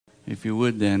If you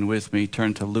would then with me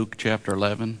turn to Luke chapter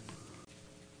 11.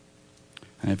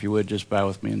 And if you would just bow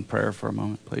with me in prayer for a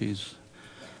moment, please.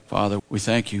 Father, we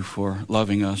thank you for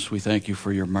loving us. We thank you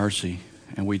for your mercy.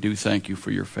 And we do thank you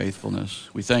for your faithfulness.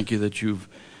 We thank you that you've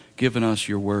given us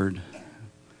your word.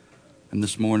 And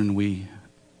this morning we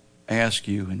ask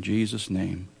you in Jesus'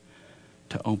 name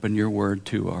to open your word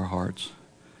to our hearts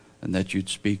and that you'd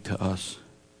speak to us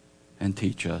and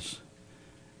teach us.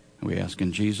 And we ask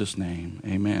in Jesus' name,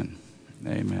 amen.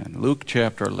 Amen. Luke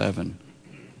chapter 11,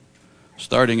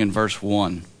 starting in verse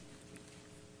 1.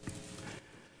 It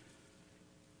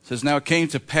says, Now it came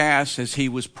to pass as he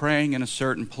was praying in a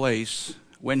certain place,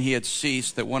 when he had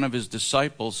ceased, that one of his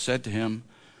disciples said to him,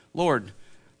 Lord,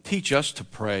 teach us to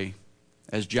pray,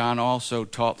 as John also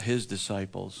taught his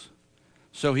disciples.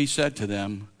 So he said to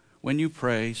them, When you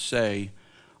pray, say,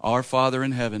 Our Father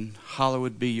in heaven,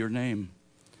 hallowed be your name.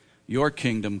 Your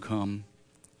kingdom come,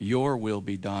 your will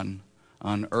be done,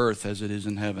 on earth as it is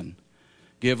in heaven.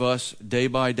 Give us day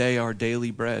by day our daily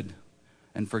bread,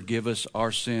 and forgive us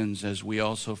our sins as we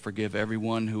also forgive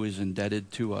everyone who is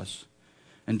indebted to us.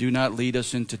 And do not lead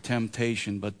us into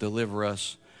temptation, but deliver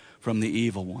us from the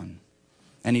evil one.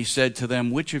 And he said to them,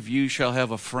 Which of you shall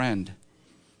have a friend,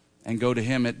 and go to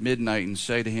him at midnight and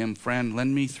say to him, Friend,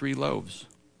 lend me 3 loaves.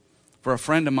 For a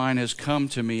friend of mine has come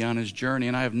to me on his journey,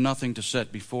 and I have nothing to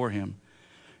set before him.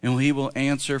 And he will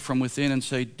answer from within and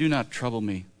say, Do not trouble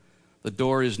me. The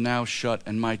door is now shut,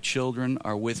 and my children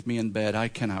are with me in bed. I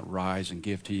cannot rise and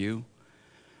give to you.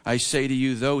 I say to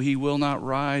you, though he will not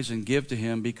rise and give to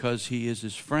him because he is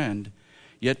his friend,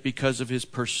 yet because of his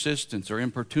persistence or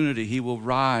importunity, he will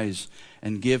rise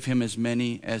and give him as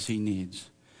many as he needs.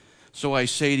 So I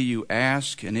say to you,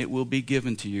 ask, and it will be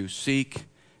given to you. Seek,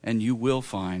 and you will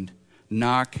find.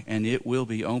 Knock, and it will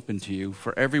be opened to you.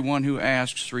 For everyone who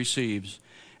asks receives,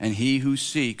 and he who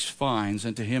seeks finds,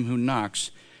 and to him who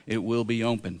knocks it will be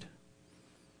opened.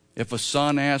 If a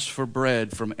son asks for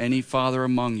bread from any father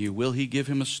among you, will he give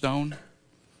him a stone?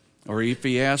 Or if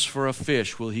he asks for a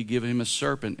fish, will he give him a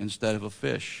serpent instead of a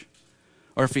fish?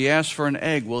 Or if he asks for an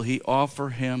egg, will he offer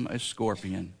him a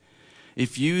scorpion?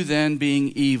 If you then, being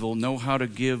evil, know how to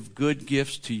give good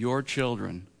gifts to your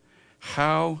children,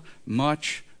 how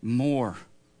much more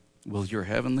will your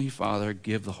heavenly Father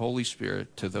give the Holy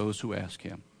Spirit to those who ask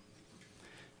him?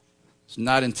 It's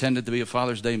not intended to be a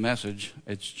Father's Day message.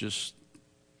 It's just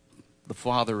the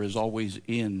Father is always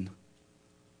in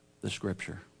the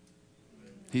Scripture.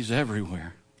 He's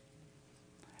everywhere.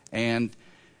 And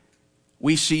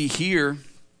we see here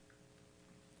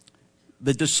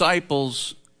the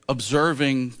disciples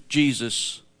observing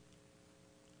Jesus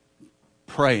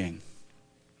praying.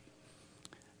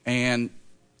 And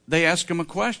they ask him a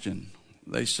question.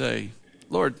 They say,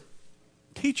 Lord,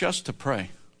 teach us to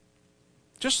pray.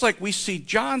 Just like we see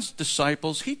John's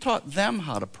disciples, he taught them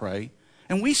how to pray,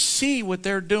 and we see what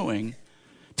they're doing.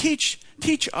 Teach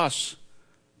us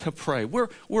to pray.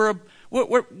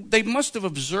 They must have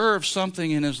observed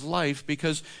something in his life,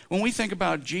 because when we think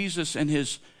about Jesus and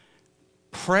his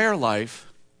prayer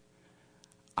life,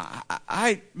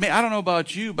 I don't know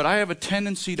about you, but I have a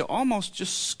tendency to almost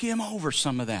just skim over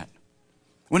some of that.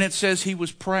 When it says he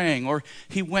was praying, or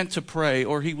he went to pray,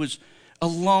 or he was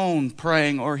alone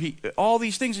praying, or all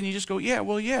these things, and you just go,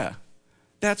 yeah,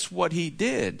 that's what he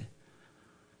did.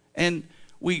 And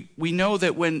we know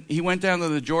that when he went down to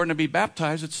the Jordan to be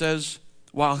baptized, it says,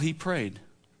 while he prayed,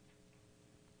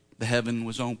 the heaven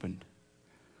was opened.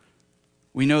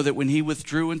 We know that when he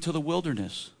withdrew into the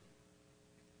wilderness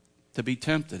to be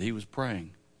tempted, he was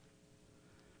praying.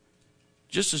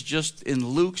 Just in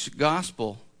Luke's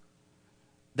gospel,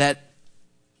 that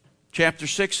chapter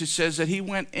 6, it says that he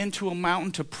went into a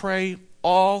mountain to pray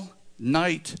all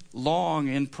night long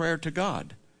in prayer to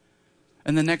God.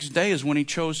 And the next day is when he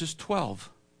chose his 12.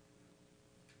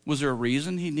 Was there a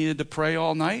reason he needed to pray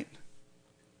all night?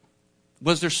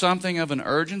 Was there something of an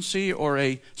urgency or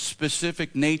a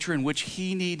specific nature in which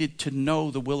he needed to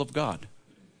know the will of God?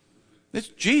 It's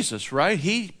Jesus, right?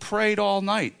 He prayed all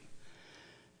night.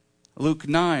 Luke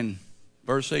 9,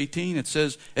 verse 18, it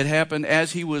says, It happened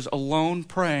as he was alone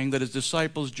praying that his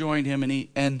disciples joined him,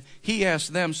 and he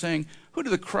asked them, saying, Who do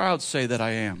the crowds say that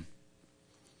I am?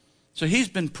 So he's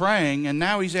been praying, and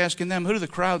now he's asking them, Who do the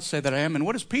crowds say that I am? And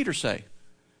what does Peter say?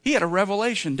 He had a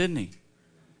revelation, didn't he?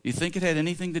 You think it had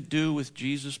anything to do with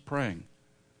Jesus praying?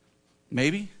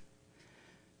 Maybe.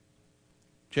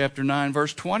 Chapter 9,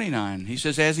 verse 29, he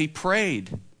says, As he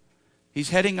prayed, he's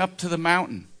heading up to the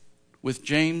mountain with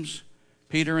James,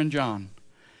 Peter, and John.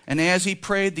 And as he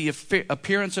prayed, the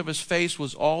appearance of his face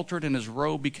was altered, and his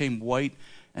robe became white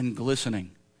and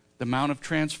glistening. The Mount of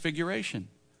Transfiguration.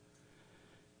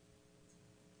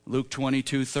 Luke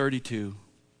 22:32.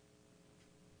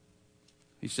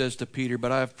 He says to Peter,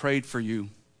 "But I have prayed for you,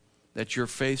 that your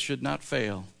faith should not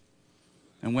fail.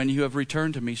 And when you have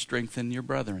returned to me, strengthen your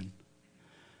brethren."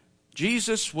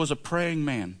 Jesus was a praying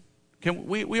man.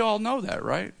 We all know that,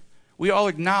 right? We all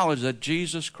acknowledge that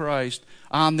Jesus Christ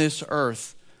on this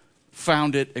earth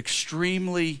found it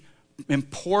extremely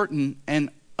important and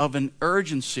of an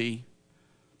urgency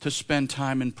to spend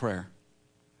time in prayer.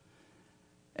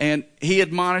 And he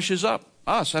admonishes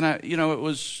us. And it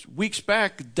was weeks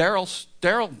back,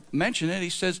 Daryl mentioned it. He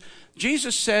says,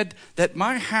 Jesus said that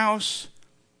my house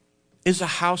is a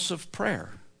house of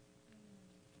prayer.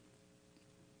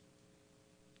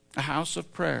 A house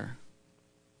of prayer.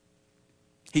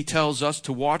 He tells us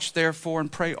to watch therefore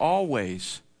and pray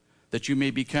always, that you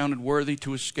may be counted worthy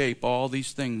to escape all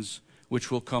these things which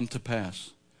will come to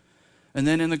pass. And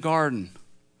then in the garden,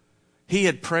 he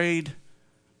had prayed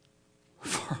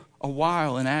for a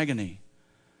while in agony.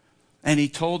 And he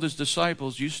told his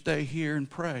disciples, you stay here and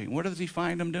pray. What does he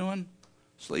find them doing?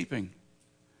 Sleeping.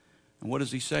 And what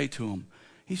does he say to them?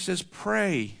 He says,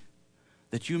 pray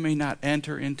that you may not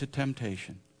enter into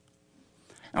temptation.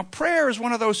 Now, prayer is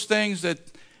one of those things that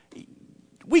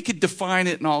we could define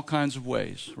it in all kinds of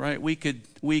ways, right? We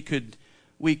could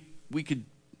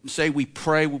say we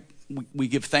pray, we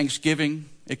give thanksgiving.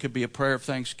 It could be a prayer of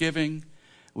thanksgiving.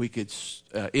 We could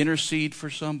intercede for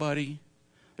somebody.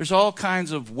 There's all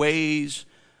kinds of ways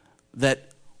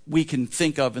that we can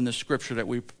think of in the Scripture that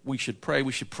we should pray.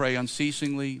 We should pray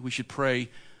unceasingly. We should pray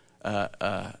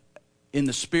in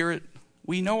the Spirit.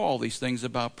 We know all these things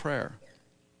about prayer.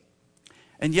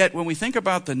 And yet, when we think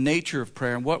about the nature of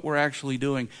prayer and what we're actually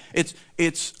doing,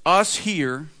 it's us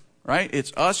here, right?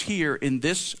 It's us here in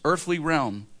this earthly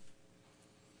realm,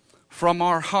 from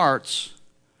our hearts,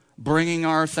 bringing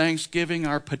our thanksgiving,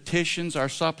 our petitions, our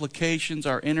supplications,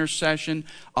 our intercession,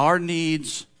 our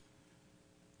needs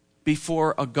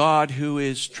before a God who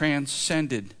is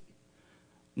transcended,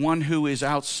 one who is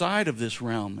outside of this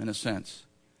realm, in a sense.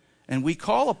 And we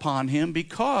call upon him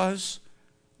because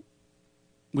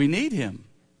we need him.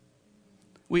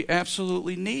 We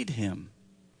absolutely need him.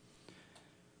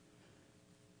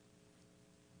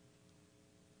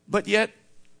 But yet,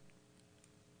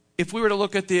 if we were to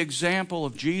look at the example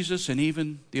of Jesus and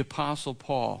even the Apostle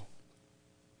Paul,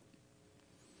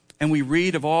 and we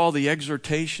read of all the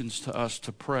exhortations to us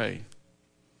to pray,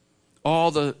 all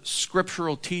the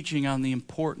scriptural teaching on the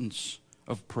importance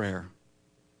of prayer,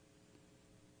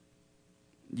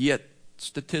 yet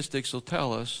statistics will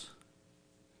tell us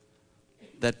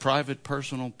that private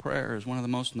personal prayer is one of the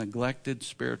most neglected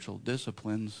spiritual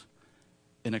disciplines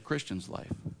in a Christian's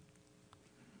life.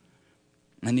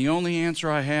 And the only answer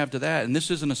I have to that, and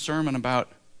this isn't a sermon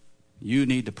about you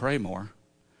need to pray more,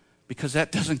 because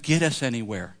that doesn't get us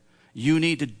anywhere. You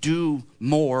need to do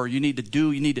more.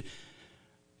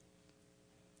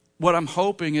 What I'm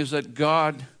hoping is that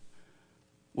God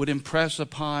would impress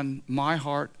upon my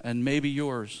heart and maybe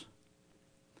yours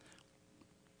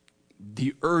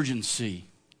the urgency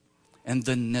and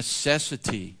the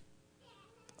necessity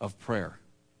of prayer.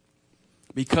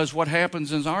 Because what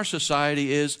happens in our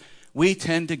society is we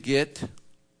tend to get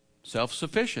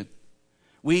self-sufficient.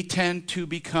 We tend to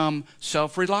become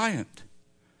self-reliant.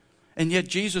 And yet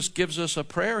Jesus gives us a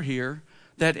prayer here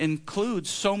that includes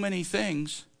so many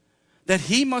things that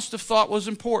he must have thought was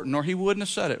important, or he wouldn't have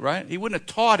said it, right? He wouldn't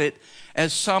have taught it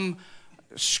as some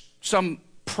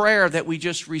prayer that we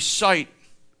just recite.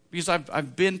 Because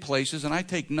I've been places, and I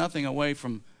take nothing away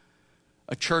from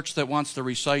a church that wants to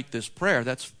recite this prayer.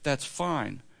 That's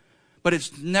fine. But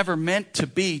it's never meant to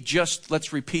be just,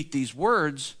 let's repeat these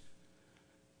words,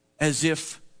 as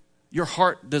if your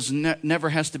heart never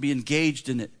has to be engaged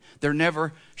in it. There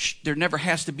never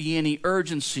has to be any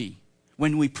urgency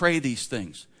when we pray these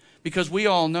things. Because we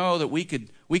all know that we could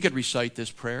recite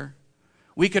this prayer.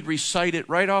 We could recite it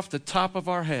right off the top of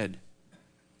our head,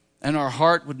 and our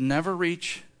heart would never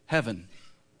reach heaven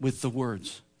with the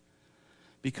words.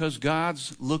 Because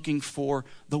God's looking for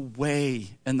the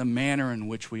way and the manner in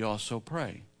which we also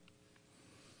pray.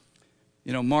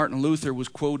 You know, Martin Luther was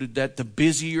quoted that the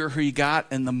busier he got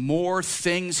and the more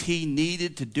things he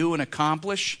needed to do and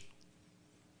accomplish,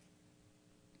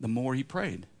 the more he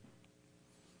prayed.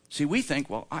 See, we think,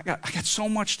 well, I got so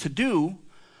much to do.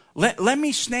 Let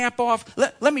me snap off.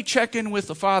 Let me check in with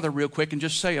the Father real quick and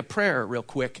just say a prayer real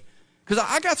quick. Because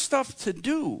I got stuff to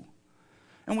do.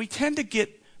 And we tend to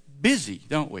get busy,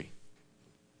 don't we?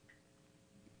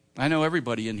 I know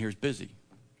everybody in here is busy.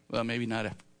 Well, maybe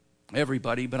not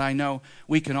everybody, but I know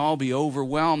we can all be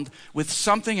overwhelmed with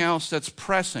something else that's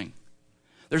pressing.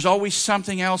 There's always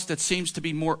something else that seems to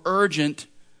be more urgent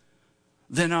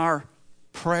than our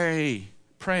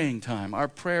praying time, our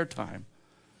prayer time.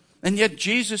 And yet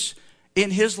Jesus,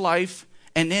 in his life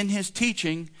and in his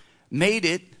teaching, made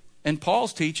it, and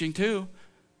Paul's teaching too,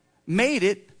 made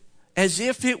it as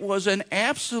if it was an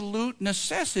absolute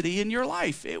necessity in your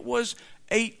life. It was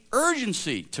an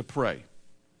urgency to pray.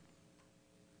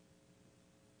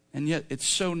 And yet it's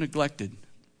so neglected.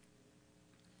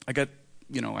 I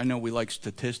know we like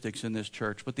statistics in this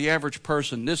church, but the average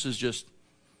person, this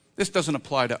doesn't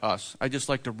apply to us. I just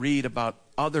like to read about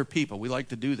other people. We like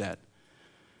to do that.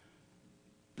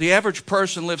 The average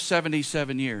person lives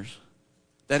 77 years.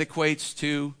 That equates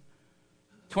to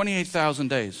 28,000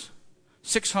 days,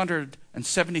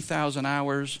 670,000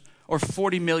 hours, or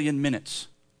 40 million minutes.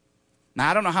 Now,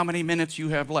 I don't know how many minutes you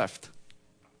have left.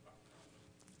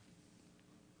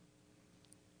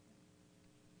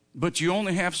 But you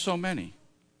only have so many.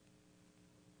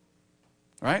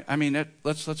 Right? I mean,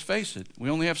 let's face it. We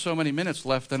only have so many minutes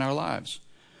left in our lives.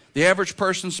 The average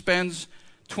person spends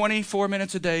 24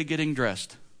 minutes a day getting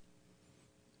dressed.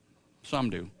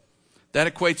 Some do.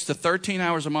 That equates to 13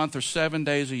 hours a month or 7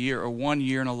 days a year or 1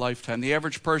 year in a lifetime. The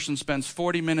average person spends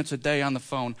 40 minutes a day on the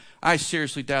phone. I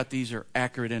seriously doubt these are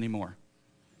accurate anymore.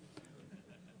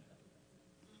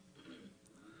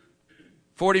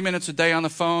 40 minutes a day on the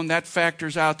phone, that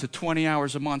factors out to 20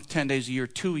 hours a month, 10 days a year,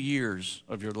 2 years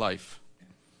of your life.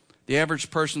 The average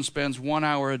person spends 1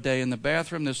 hour a day in the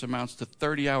bathroom. This amounts to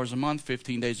 30 hours a month,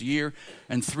 15 days a year,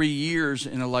 and 3 years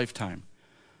in a lifetime.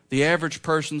 The average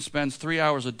person spends 3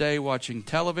 hours a day watching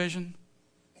television.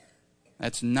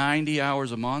 That's 90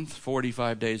 hours a month,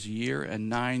 45 days a year, and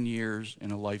 9 years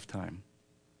in a lifetime.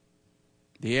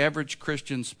 The average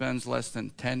Christian spends less than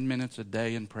 10 minutes a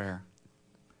day in prayer.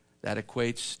 That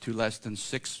equates to less than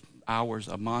 6 hours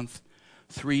a month,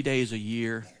 3 days a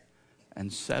year,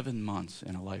 and 7 months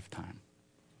in a lifetime.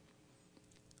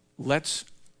 Let's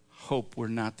hope we're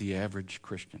not the average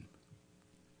Christian.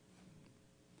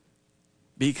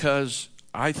 Because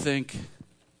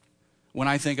when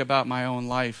I think about my own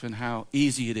life and how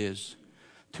easy it is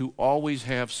to always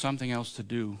have something else to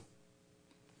do,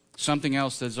 something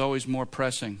else that's always more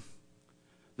pressing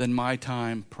than my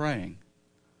time praying,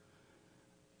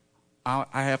 I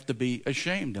have to be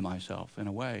ashamed of myself in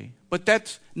a way. But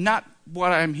that's not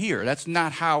what I'm here. That's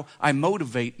not how I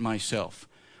motivate myself.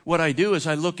 What I do is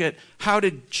I look at how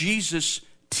did Jesus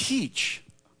teach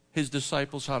his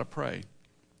disciples how to pray.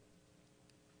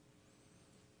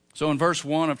 So in verse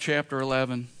 1 of chapter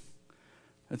 11,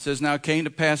 it says, "Now it came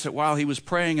to pass that while he was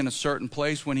praying in a certain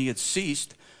place, when he had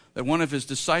ceased, that one of his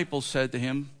disciples said to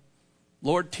him,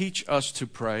 'Lord, teach us to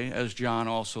pray, as John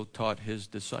also taught his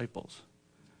disciples.'"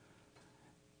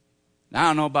 Now, I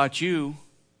don't know about you,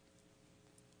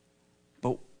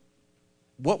 but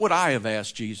what would I have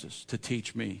asked Jesus to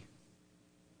teach me?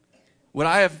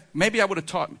 Maybe I would have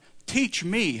taught, teach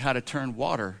me how to turn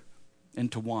water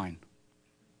into wine.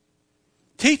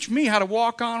 Teach me how to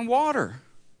walk on water.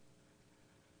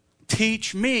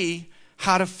 Teach me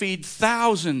how to feed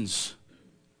thousands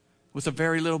with a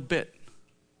very little bit.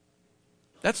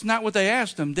 That's not what they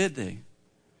asked him, did they?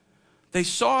 They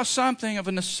saw something of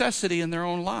a necessity in their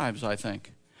own lives, I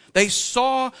think. They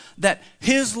saw that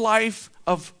his life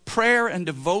of prayer and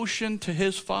devotion to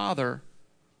his Father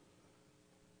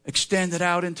extended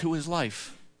out into his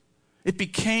life. It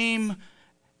became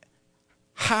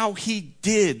how he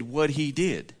did what he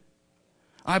did.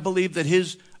 I believe that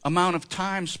his amount of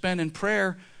time spent in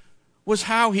prayer was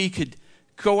how he could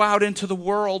go out into the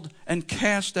world and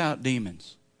cast out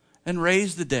demons and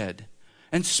raise the dead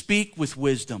and speak with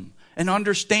wisdom and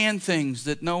understand things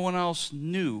that no one else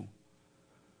knew.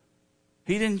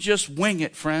 He didn't just wing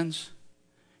it, friends.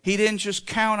 He didn't just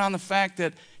count on the fact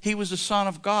that he was the Son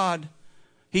of God.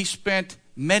 He spent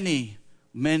many,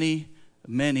 many,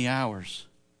 many hours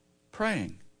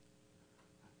praying.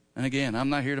 And again, I'm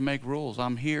not here to make rules.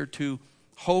 I'm here to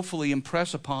hopefully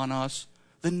impress upon us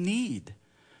the need.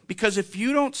 Because if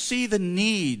you don't see the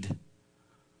need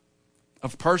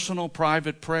of personal,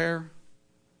 private prayer,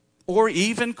 or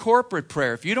even corporate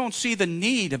prayer, if you don't see the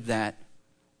need of that,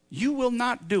 you will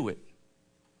not do it.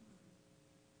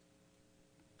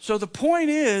 So the point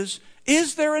is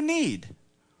there a need?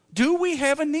 Do we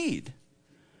have a need?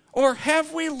 Or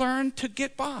have we learned to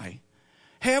get by?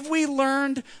 Have we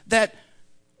learned that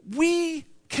we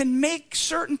can make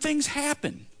certain things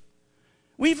happen?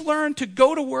 We've learned to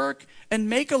go to work and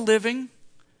make a living.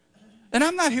 And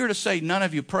I'm not here to say none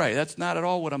of you pray. That's not at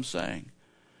all what I'm saying.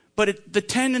 But the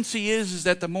tendency is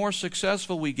that the more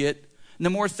successful we get, and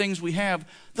the more things we have,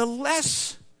 the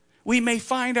less we may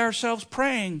find ourselves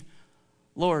praying,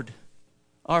 "Lord,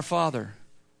 our Father,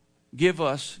 give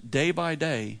us day by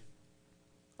day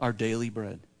our daily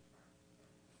bread.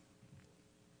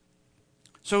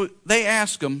 So they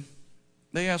ask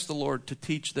the Lord to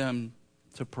teach them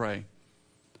to pray.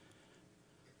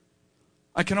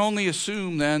 I can only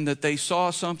assume then that they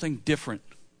saw something different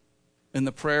in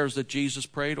the prayers that Jesus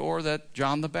prayed or that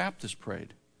John the Baptist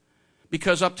prayed.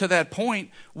 Because up to that point,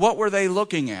 what were they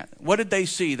looking at? What did they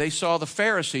see? They saw the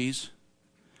Pharisees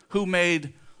who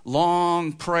made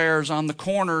long prayers on the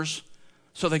corners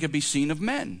so they could be seen of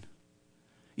men.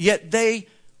 Yet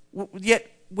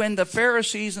when the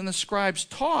Pharisees and the scribes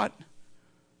taught,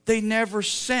 they never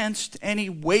sensed any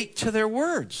weight to their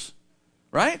words.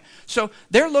 Right? So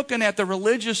they're looking at the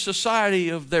religious society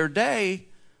of their day,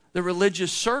 the religious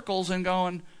circles, and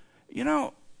going,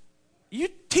 you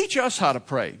teach us how to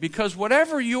pray, because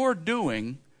whatever you're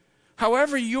doing,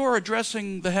 however you're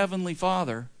addressing the Heavenly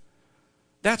Father,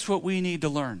 that's what we need to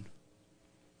learn.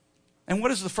 And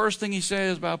what is the first thing he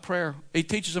says about prayer? He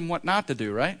teaches them what not to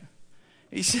do, right?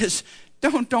 He says,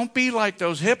 don't be like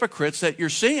those hypocrites that you're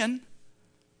seeing.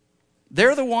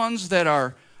 They're the ones that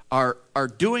are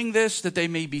doing this that they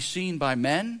may be seen by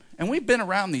men. And we've been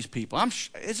around these people.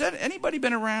 Anybody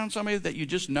been around somebody that you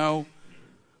just know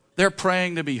they're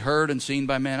praying to be heard and seen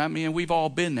by men? I mean, we've all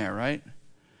been there, right?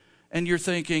 And you're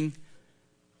thinking,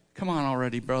 come on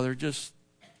already, brother,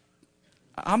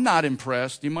 I'm not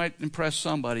impressed. You might impress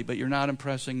somebody, but you're not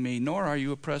impressing me, nor are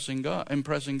you impressing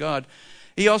God.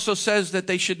 He also says that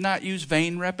they should not use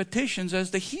vain repetitions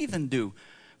as the heathen do,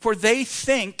 for they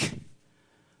think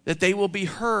that they will be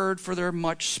heard for their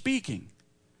much speaking.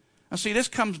 Now see, this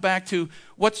comes back to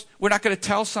we're not going to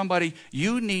tell somebody,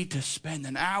 you need to spend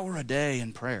an hour a day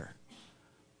in prayer.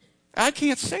 I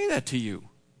can't say that to you.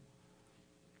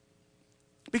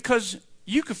 Because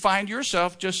you could find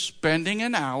yourself just spending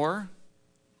an hour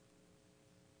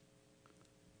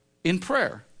in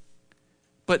prayer,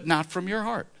 but not from your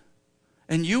heart.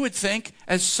 And you would think,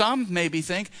 as some maybe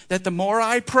think, that the more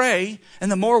I pray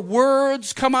and the more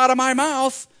words come out of my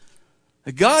mouth,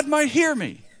 that God might hear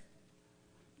me.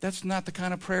 That's not the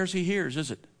kind of prayers he hears, is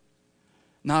it?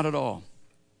 Not at all.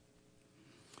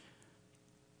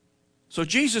 So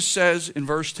Jesus says in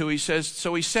verse 2, he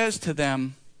says to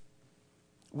them,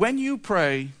 when you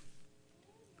pray,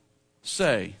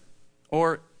 say,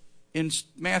 or in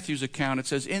Matthew's account it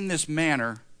says, in this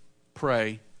manner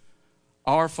pray,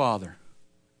 our Father.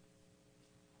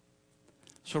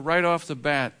 So right off the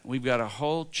bat, we've got a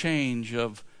whole change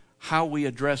of how we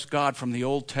address God from the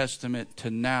Old Testament to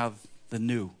now the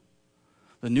New.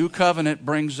 The New Covenant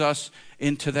brings us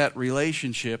into that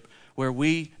relationship where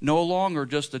we no longer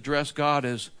just address God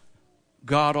as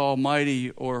God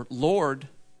Almighty or Lord.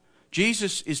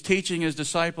 Jesus is teaching his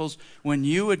disciples, when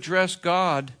you address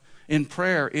God in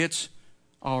prayer, it's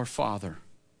our Father.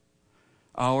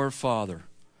 Our Father.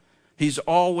 He's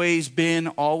always been,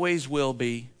 always will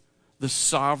be, the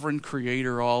sovereign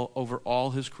creator over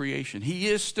all his creation. He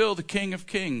is still the King of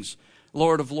Kings,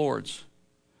 Lord of Lords.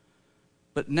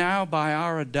 But now by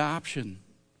our adoption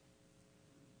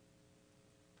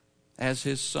as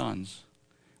his sons,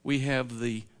 we have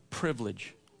the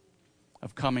privilege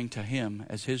of coming to him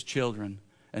as his children,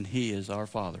 and he is our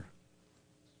Father.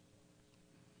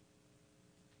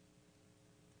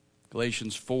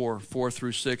 Galatians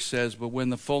 4:4-6 says, but when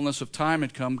the fullness of time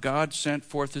had come, God sent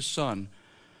forth his Son,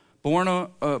 born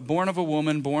of a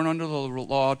woman, born under the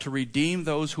law, to redeem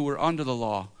those who were under the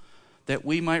law, that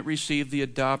we might receive the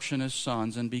adoption as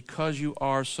sons. And because you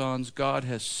are sons, God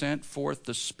has sent forth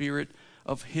the Spirit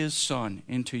of his Son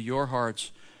into your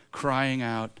hearts, crying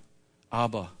out,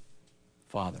 Abba,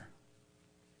 Father.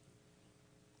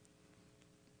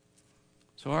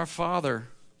 So our Father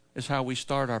is how we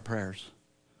start our prayers.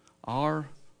 Our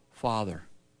Father.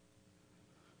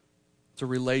 It's a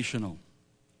relational.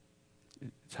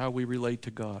 It's how we relate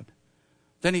to God.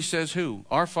 Then he says who?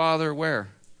 Our Father where?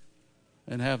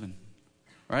 In heaven.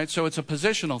 Right? So it's a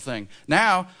positional thing.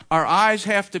 Now, our eyes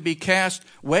have to be cast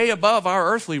way above our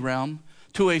earthly realm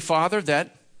to a Father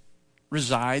that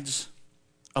resides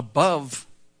above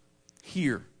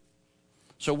here.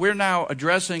 So we're now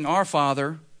addressing our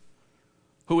Father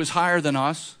who is higher than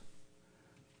us,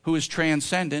 who is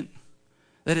transcendent,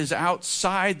 that is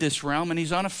outside this realm, and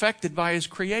he's unaffected by his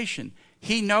creation.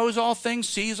 He knows all things,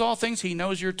 sees all things. He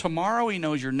knows your tomorrow. He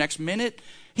knows your next minute.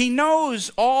 He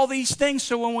knows all these things.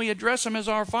 So when we address him as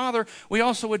our Father, we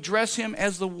also address him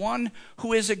as the one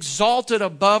who is exalted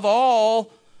above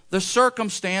all the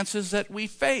circumstances that we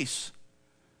face.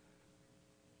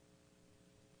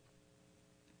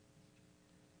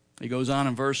 He goes on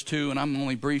in verse 2, and I'm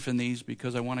only briefing these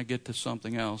because I want to get to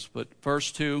something else. But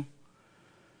verse 2,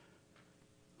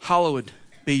 hallowed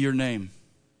be your name.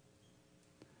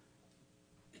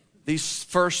 These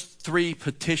first 3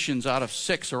 petitions out of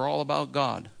 6 are all about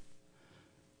God.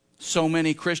 So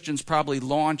many Christians probably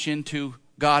launch into,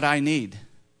 God, I need.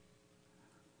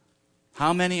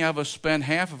 How many of us spend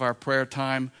half of our prayer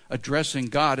time addressing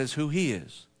God as who He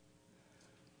is?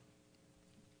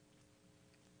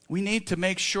 We need to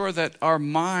make sure that our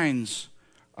minds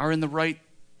are in the right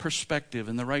perspective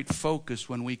and the right focus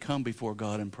when we come before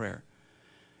God in prayer.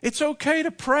 It's okay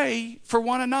to pray for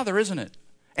one another, isn't it?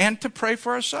 And to pray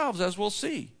for ourselves, as we'll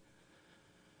see.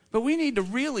 But we need to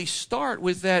really start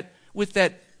with that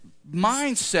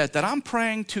mindset that I'm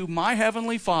praying to my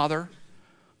Heavenly Father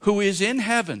who is in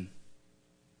heaven.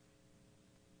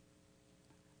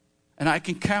 And I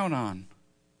can count on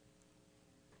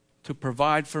to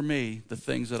provide for me the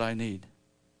things that I need.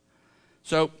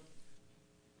 So,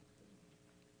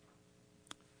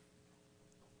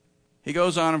 he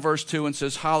goes on in verse 2 and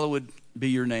says, hallowed be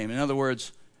your name. In other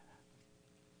words,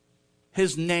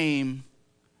 His name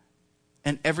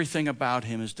and everything about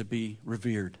Him is to be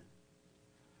revered.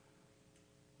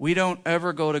 We don't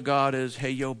ever go to God as,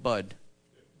 hey, yo, bud.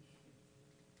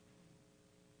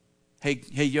 Hey,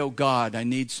 yo, God, I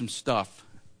need some stuff.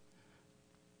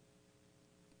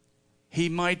 He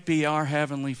might be our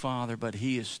Heavenly Father, but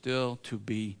He is still to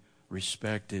be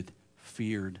respected,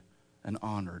 feared, and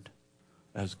honored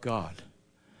as God.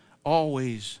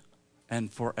 Always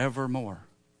and forevermore.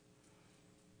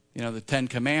 You know, the 10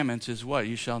 Commandments is what?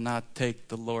 You shall not take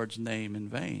the Lord's name in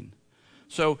vain.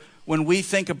 So when we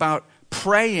think about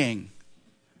praying,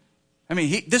 I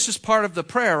mean, this is part of the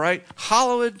prayer, right?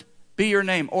 Hallowed be your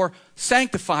name, or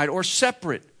sanctified, or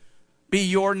separate be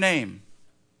your name.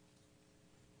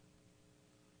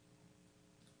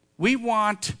 We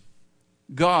want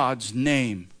God's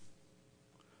name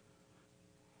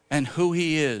and who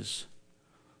He is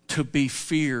to be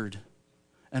feared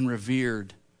and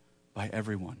revered by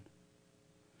everyone.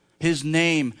 His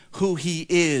name, who He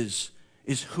is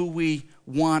who we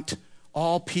want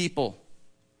all people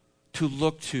to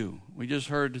look to. We just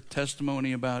heard a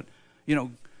testimony about,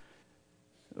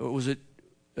 what was it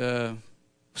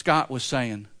Scott was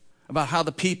saying, about how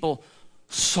the people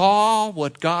saw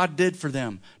what God did for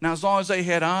them. Now, as long as they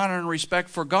had honor and respect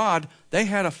for God, they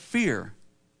had a fear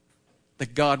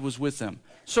that God was with them.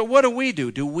 So what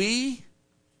do? Do we,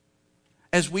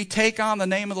 as we take on the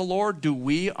name of the Lord, do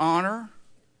we honor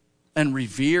and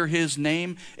revere His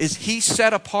name? Is He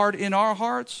set apart in our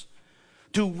hearts?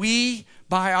 Do we,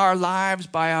 by our lives,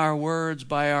 by our words,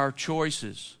 by our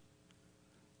choices,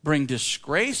 bring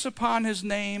disgrace upon His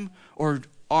name, or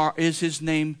is His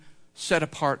name set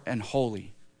apart and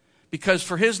holy? Because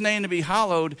for His name to be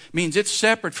hallowed means it's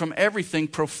separate from everything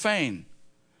profane.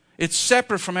 It's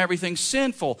separate from everything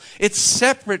sinful. It's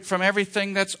separate from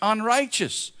everything that's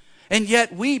unrighteous. And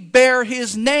yet we bear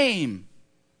His name.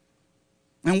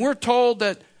 And we're told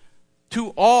that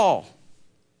to all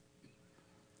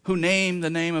who name the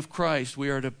name of Christ, we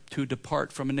are to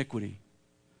depart from iniquity.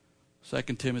 2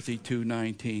 Timothy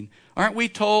 2:19. Aren't we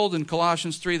told in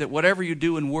Colossians 3 that whatever you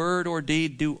do in word or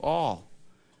deed, do all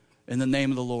in the name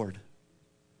of the Lord?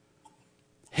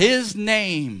 His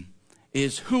name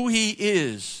is who He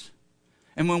is.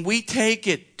 And when we take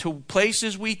it to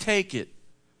places we take it,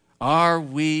 are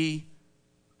we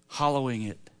hallowing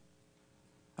it?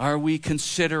 Are we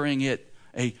considering it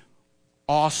a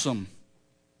awesome,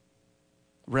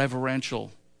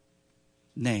 reverential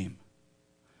name?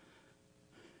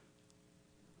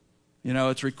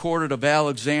 It's recorded of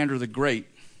Alexander the Great.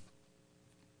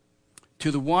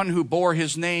 To the one who bore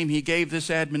his name, he gave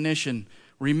this admonition: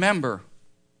 remember,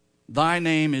 thy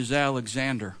name is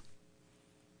Alexander.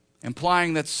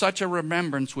 Implying that such a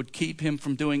remembrance would keep him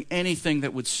from doing anything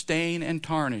that would stain and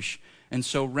tarnish, and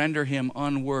so render him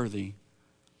unworthy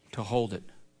to hold it.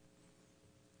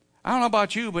 I don't know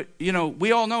about you, but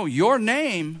we all know your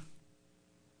name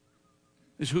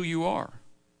is who you are.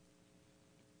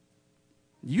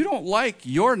 You don't like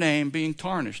your name being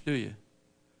tarnished, do you?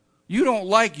 You don't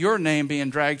like your name being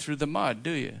dragged through the mud,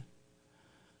 do you?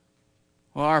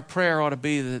 Well, our prayer ought to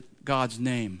be that God's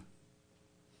name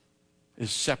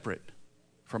is separate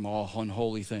from all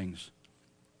unholy things.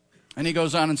 And he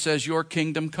goes on and says, your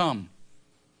kingdom come.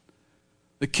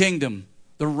 The kingdom,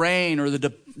 the reign or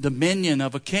the dominion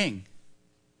of a king.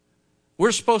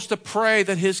 We're supposed to pray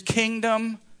that His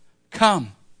kingdom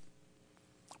come.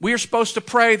 We are supposed to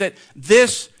pray that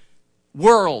this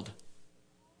world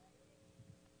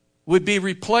would be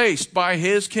replaced by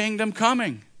His kingdom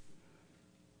coming.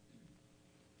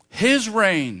 His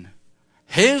reign,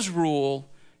 His rule,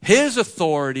 His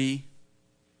authority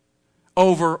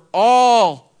over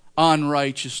all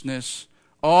unrighteousness,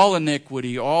 all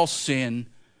iniquity, all sin,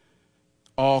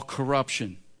 all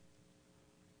corruption.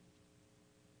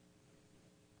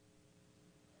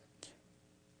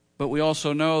 But we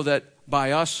also know that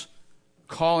by us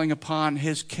calling upon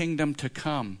his kingdom to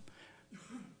come,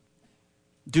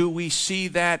 do we see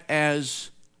that as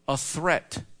a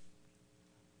threat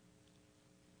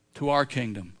to our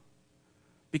kingdom?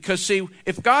 Because see,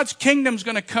 if God's kingdom's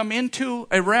going to come into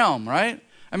a realm, right?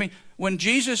 I mean, when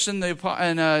Jesus and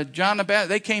John the Baptist,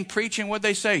 they came preaching, what'd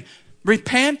they say?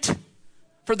 Repent,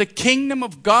 for the kingdom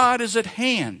of God is at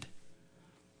hand.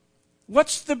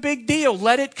 What's the big deal?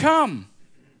 Let it come.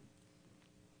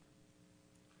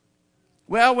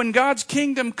 Well, when God's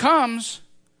kingdom comes,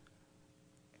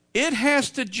 it has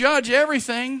to judge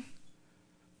everything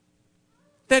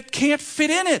that can't fit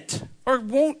in it or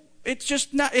won't. It's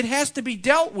just not, it has to be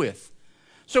dealt with.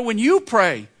 So when you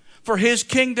pray for his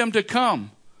kingdom to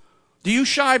come, do you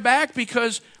shy back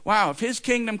because, wow, if his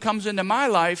kingdom comes into my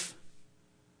life,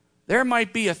 there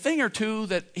might be a thing or two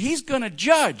that he's going to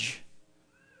judge.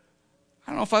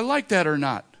 I don't know if I like that or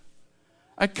not.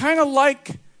 I kind of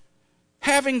like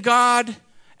having God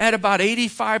at about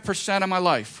 85% of my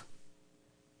life.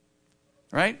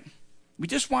 Right? We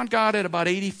just want God at about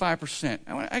 85%.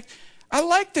 I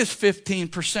like this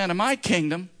 15% of my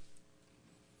kingdom.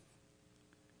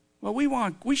 Well,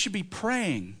 we should be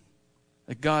praying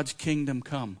that God's kingdom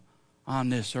come on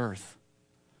this earth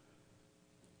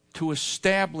to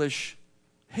establish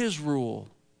his rule,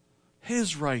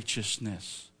 his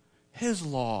righteousness, his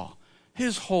law,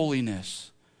 his holiness.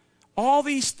 All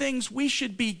these things we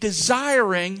should be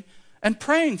desiring and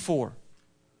praying for.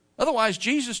 Otherwise,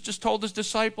 Jesus just told his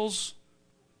disciples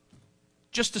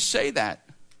just to say that.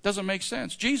 Doesn't make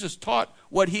sense. Jesus taught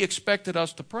what he expected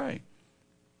us to pray.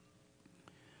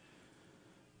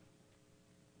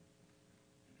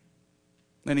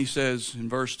 Then he says in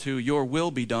verse 2, your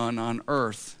will be done on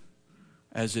earth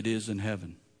as it is in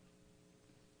heaven.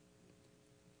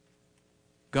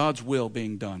 God's will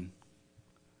being done.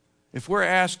 If we're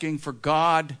asking for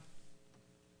God,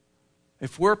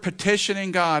 if we're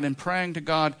petitioning God and praying to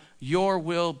God, your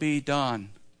will be done,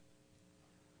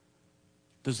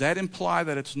 does that imply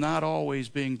that it's not always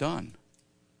being done?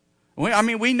 I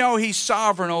mean, we know he's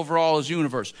sovereign over all his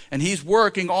universe, and he's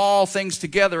working all things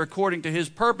together according to his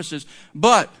purposes.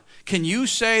 But can you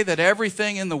say that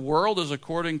everything in the world is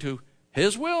according to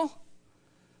his will?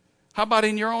 How about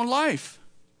in your own life?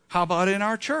 How about in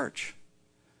our church?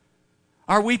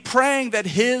 Are we praying that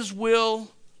his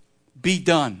will be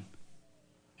done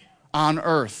on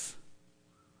earth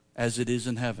as it is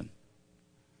in heaven?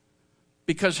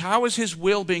 Because how is his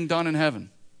will being done in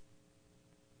heaven?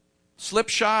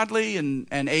 Slipshodly and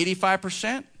 85%?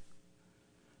 I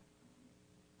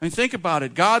mean, think about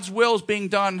it. God's will is being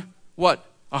done, what,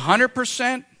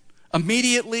 100%?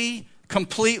 Immediately,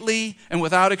 completely, and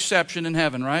without exception in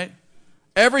heaven, right?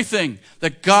 Everything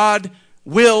that God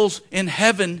wills in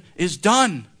heaven is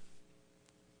done.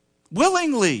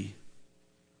 Willingly.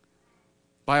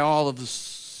 By all of the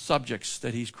subjects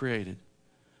that he's created.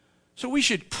 So we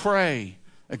should pray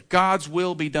that God's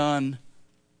will be done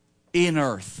in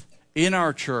earth, in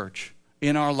our church,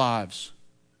 in our lives,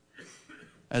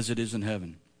 as it is in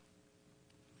heaven.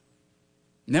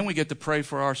 And then we get to pray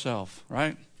for ourselves,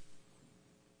 right?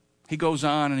 He goes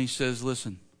on and he says,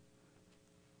 listen,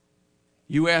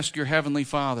 you ask your heavenly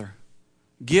Father,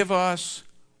 give us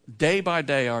day by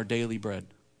day our daily bread.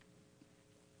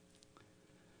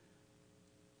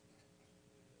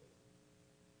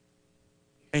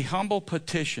 A humble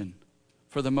petition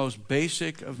for the most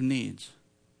basic of needs.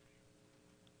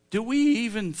 Do we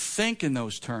even think in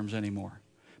those terms anymore?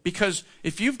 Because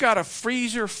if you've got a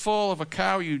freezer full of a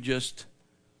cow you just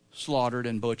slaughtered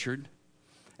and butchered,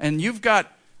 and you've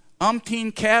got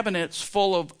umpteen cabinets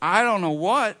full of I don't know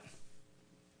what,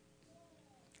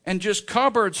 and just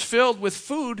cupboards filled with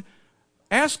food,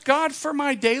 ask God for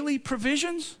my daily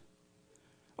provisions?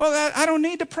 Well, I don't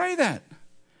need to pray that.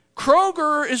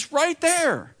 Kroger is right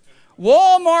there.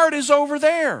 Walmart is over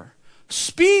there.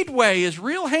 Speedway is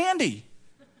real handy.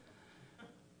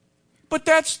 But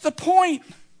that's the point.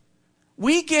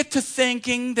 We get to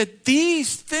thinking that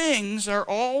these things are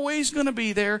always going to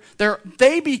be there.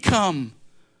 They become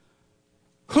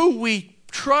who we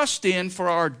trust in for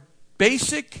our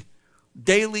basic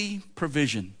daily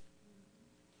provision.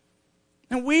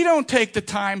 And we don't take the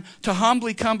time to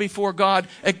humbly come before God,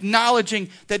 acknowledging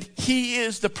that he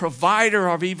is the provider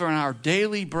of even our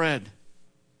daily bread.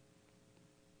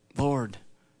 Lord,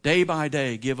 day by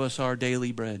day, give us our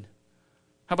daily bread.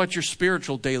 How about your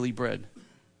spiritual daily bread?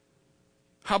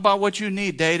 How about what you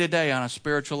need day to day on a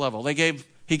spiritual level?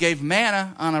 He gave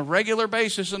manna on a regular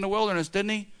basis in the wilderness,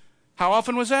 didn't he? How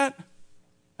often was that?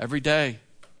 Every day.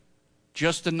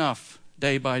 Just enough,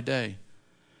 day by day.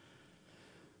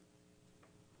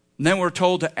 And then we're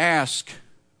told to ask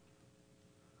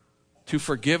to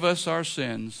forgive us our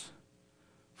sins,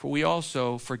 for we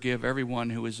also forgive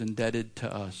everyone who is indebted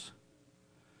to us.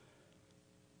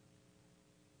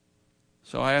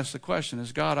 So I ask the question,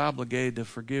 is God obligated to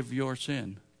forgive your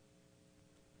sin?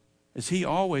 Is he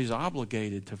always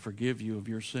obligated to forgive you of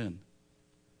your sin?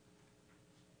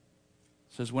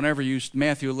 It says,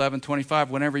 Matthew 11:25,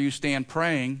 whenever you stand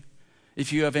praying,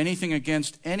 if you have anything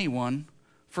against anyone,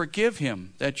 forgive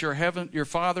him, that your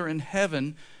Father in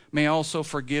heaven may also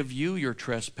forgive you your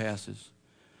trespasses.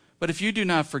 But if you do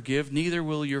not forgive, neither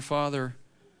will your Father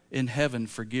in heaven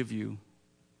forgive you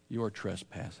your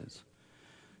trespasses.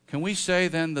 Can we say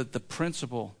then that the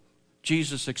principle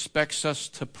Jesus expects us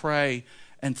to pray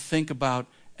and think about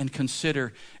and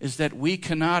consider is that we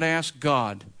cannot ask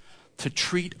God to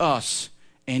treat us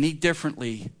any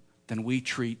differently than we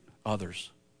treat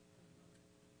others?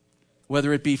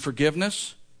 Whether it be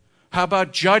forgiveness, how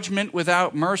about judgment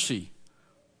without mercy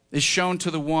is shown to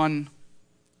the one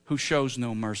who shows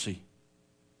no mercy?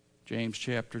 James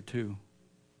chapter 2.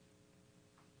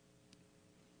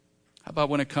 How about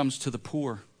when it comes to the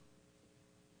poor?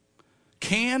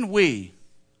 Can we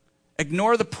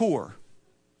ignore the poor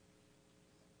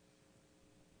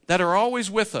that are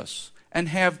always with us and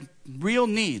have real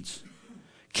needs?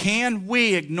 Can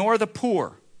we ignore the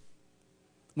poor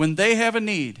when they have a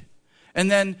need and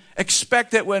then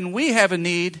expect that when we have a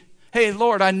need, hey,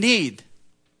 Lord, I need?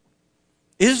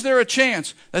 Is there a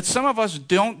chance that some of us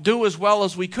don't do as well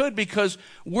as we could because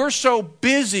we're so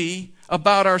busy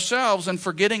about ourselves and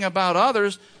forgetting about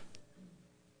others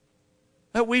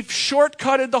that we've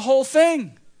shortcutted the whole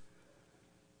thing?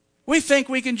 We think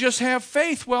we can just have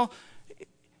faith. Well,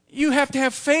 you have to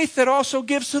have faith that also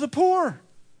gives to the poor.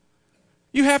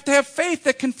 You have to have faith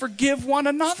that can forgive one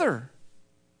another.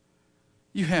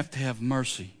 You have to have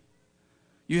mercy.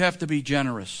 You have to be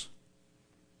generous.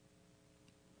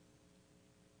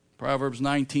 Proverbs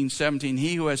 19:17,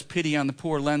 he who has pity on the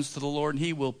poor lends to the Lord, and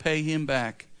he will pay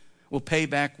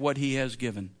back what he has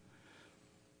given.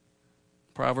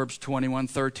 Proverbs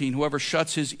 21:13, whoever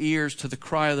shuts his ears to the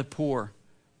cry of the poor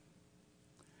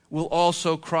will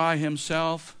also cry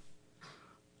himself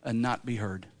and not be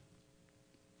heard.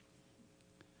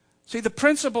 See, the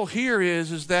principle here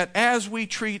is that as we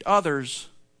treat others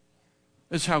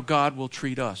is how God will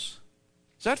treat us.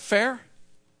 Is that fair?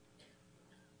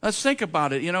 Let's think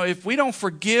about it. If we don't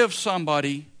forgive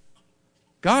somebody,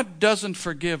 God doesn't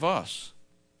forgive us.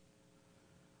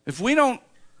 If we don't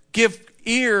give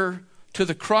ear to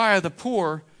the cry of the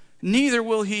poor, neither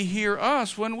will he hear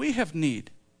us when we have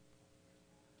need.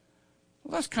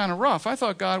 Well, that's kind of rough. I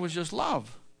thought God was just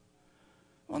love.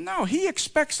 Well, no, he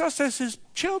expects us as his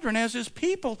children, as his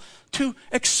people, to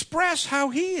express how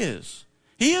he is.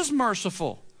 He is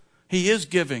merciful. He is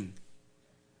giving.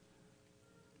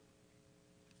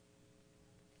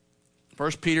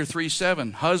 1 Peter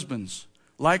 3:7, husbands,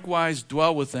 likewise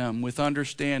dwell with them with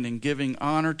understanding, giving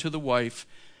honor to the wife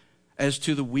as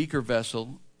to the weaker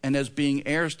vessel, and as being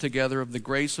heirs together of the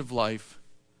grace of life,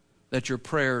 that your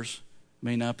prayers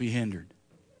may not be hindered.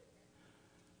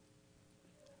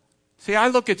 See, I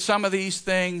look at some of these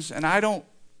things, and I don't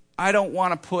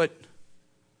want to put...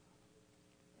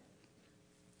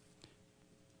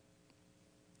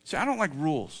 See, I don't like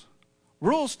rules.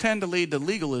 Rules tend to lead to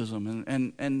legalism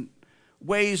and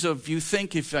ways of, you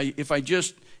think if I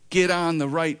just get on the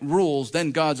right rules, then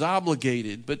God's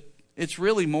obligated. But it's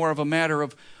really more of a matter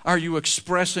of, are you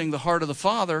expressing the heart of the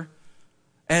Father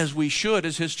as we should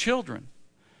as his children?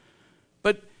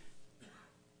 But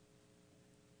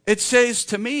it says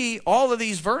to me, all of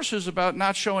these verses about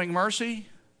not showing mercy,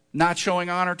 not showing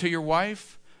honor to your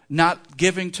wife, not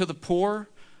giving to the poor,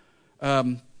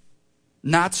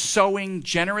 not sowing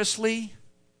generously,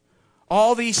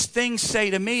 all these things say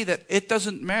to me that it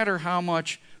doesn't matter how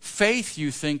much faith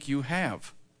you think you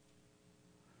have.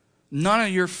 None of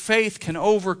your faith can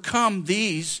overcome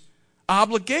these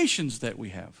obligations that we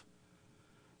have.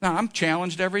 Now, I'm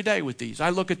challenged every day with these.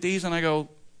 I look at these and I go,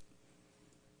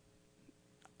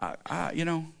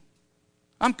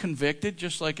 I'm convicted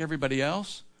just like everybody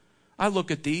else. I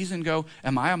look at these and go,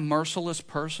 am I a merciless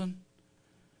person?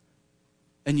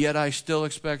 And yet I still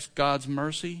expect God's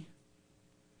mercy?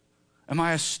 Am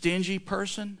I a stingy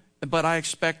person, but I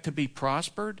expect to be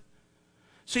prospered?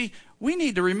 See, we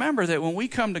need to remember that when we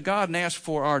come to God and ask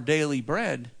for our daily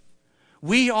bread,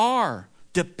 we are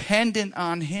dependent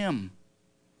on him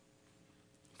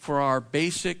for our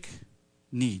basic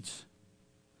needs.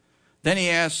 Then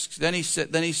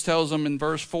he tells them in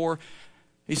verse 4,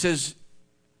 he says,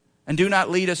 and do not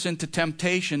lead us into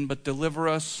temptation, but deliver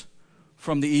us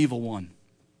from the evil one.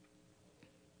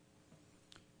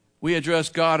 We address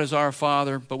God as our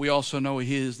Father, but we also know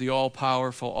He is the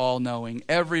all-powerful, all-knowing,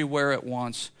 everywhere at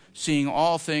once, seeing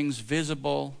all things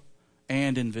visible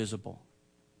and invisible.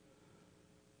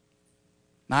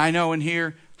 Now I know in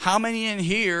here, how many in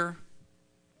here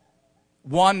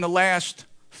won the last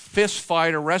fist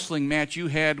fight or wrestling match you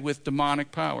had with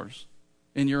demonic powers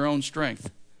in your own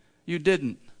strength? You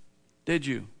didn't, did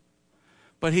you?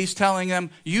 But He's telling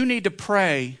them, you need to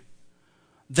pray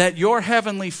that your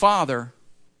Heavenly Father,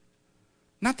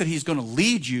 not that He's going to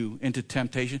lead you into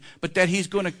temptation, but that He's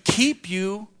going to keep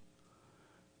you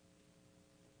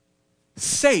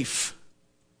safe.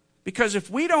 Because if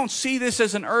we don't see this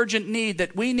as an urgent need,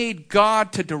 that we need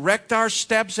God to direct our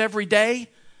steps every day,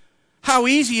 how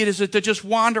easy it is to just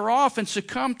wander off and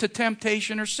succumb to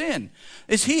temptation or sin.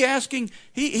 Is He asking,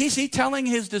 is He telling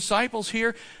His disciples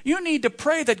here, you need to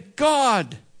pray that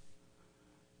God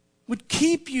would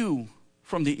keep you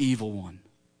from the evil one.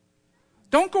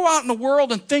 Don't go out in the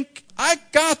world and think, I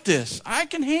got this. I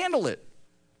can handle it.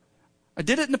 I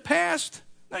did it in the past.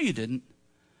 No, you didn't.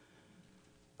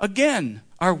 Again,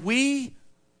 are we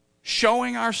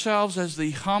showing ourselves as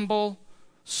the humble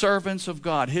servants of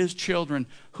God, His children,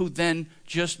 who then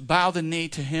just bow the knee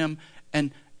to Him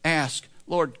and ask,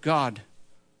 Lord God,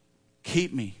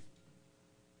 keep me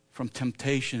from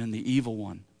temptation and the evil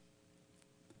one?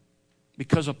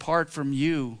 Because apart from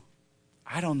you,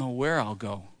 I don't know where I'll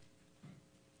go.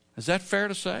 Is that fair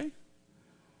to say?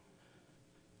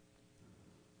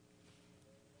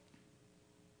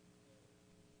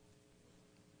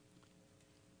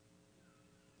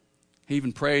 He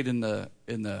even prayed in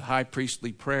the high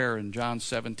priestly prayer in John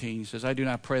 17. He says, I do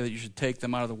not pray that you should take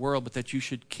them out of the world, but that you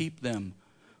should keep them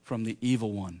from the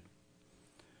evil one.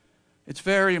 It's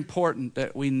very important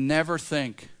that we never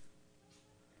think,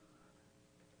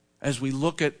 as we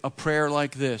look at a prayer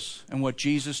like this and what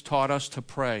Jesus taught us to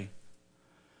pray,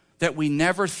 that we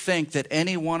never think that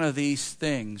any one of these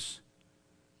things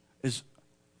is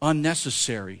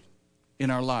unnecessary in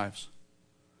our lives.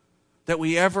 That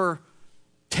we ever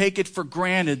take it for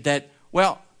granted that,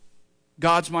 well,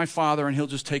 God's my Father and He'll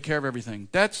just take care of everything.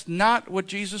 That's not what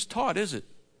Jesus taught, is it?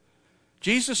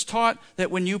 Jesus taught that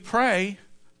when you pray,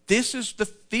 these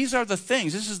are the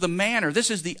things, this is the manner, this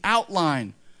is the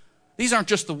outline. These aren't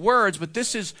just the words, but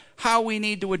this is how we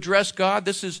need to address God.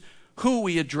 This is who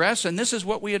we address, and this is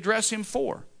what we address Him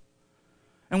for.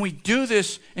 And we do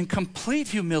this in complete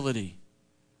humility.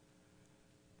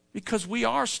 Because we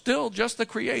are still just the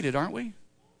created, aren't we?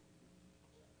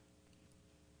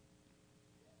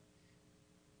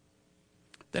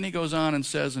 Then he goes on and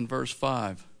says in verse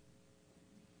 5,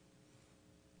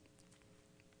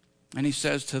 and he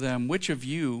says to them, which of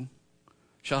you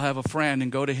shall have a friend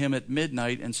and go to him at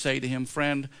midnight and say to him,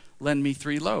 friend, lend me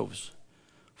 3 loaves?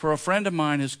 For a friend of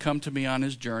mine has come to me on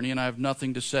his journey, and I have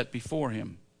nothing to set before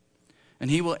him. And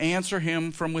he will answer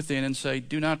him from within and say,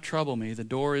 do not trouble me, the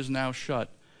door is now shut,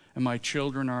 and my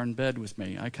children are in bed with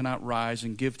me. I cannot rise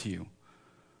and give to you.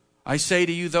 I say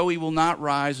to you, though he will not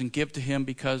rise and give to him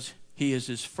because he is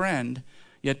his friend,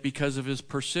 yet because of his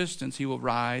persistence he will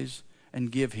rise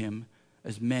and give him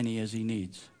as many as he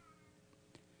needs.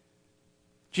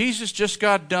 Jesus just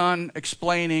got done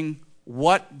explaining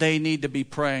what they need to be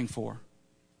praying for.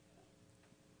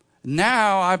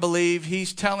 Now, I believe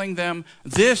He's telling them,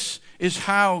 this is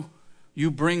how you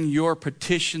bring your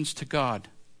petitions to God.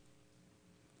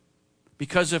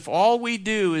 Because if all we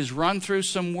do is run through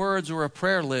some words or a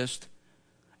prayer list,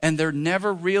 and there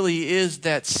never really is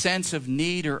that sense of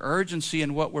need or urgency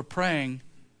in what we're praying,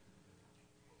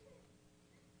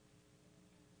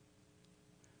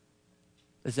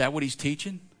 is that what He's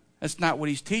teaching? That's not what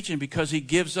He's teaching, because He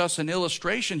gives us an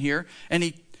illustration here,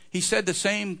 and He said the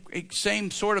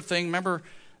same sort of thing. Remember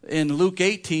in Luke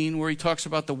 18 where He talks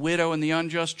about the widow and the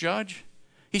unjust judge?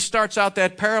 He starts out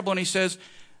that parable and He says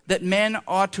that men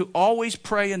ought to always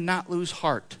pray and not lose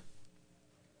heart.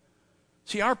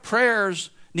 See, our prayers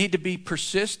need to be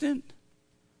persistent.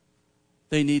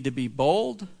 They need to be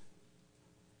bold.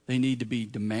 They need to be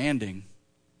demanding.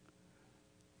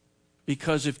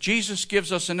 Because if Jesus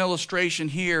gives us an illustration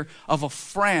here of a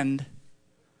friend,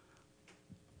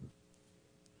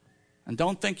 and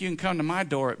don't think you can come to my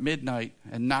door at midnight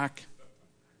and knock,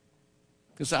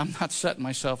 because I'm not setting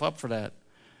myself up for that.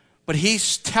 But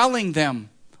He's telling them,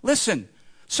 listen,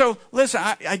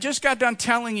 I just got done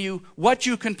telling you what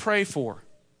you can pray for.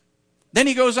 Then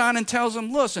He goes on and tells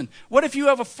them, listen, what if you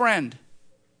have a friend,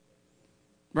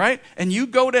 right? And you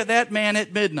go to that man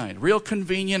at midnight, real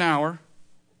convenient hour,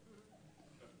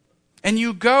 and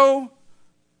you go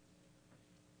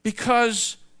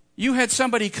because you had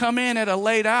somebody come in at a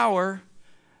late hour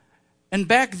And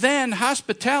back then,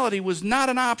 hospitality was not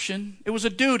an option. It was a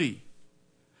duty.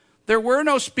 There were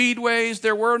no Speedways,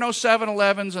 there were no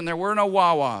 7-Elevens, and there were no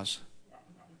Wawas.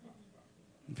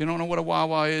 If you don't know what a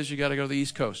Wawa is, you got to go to the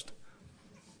East Coast.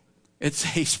 It's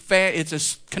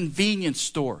a convenience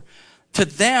store. To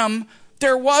them,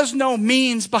 there was no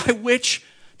means by which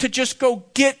to just go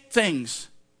get things.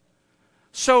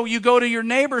 So you go to your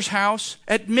neighbor's house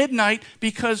at midnight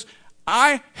because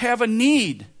I have a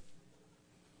need.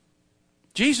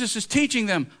 Jesus is teaching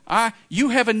them, you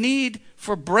have a need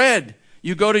for bread.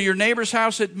 You go to your neighbor's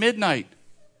house at midnight.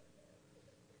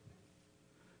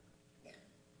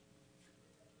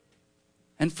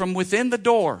 And from within the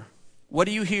door, what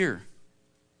do you hear?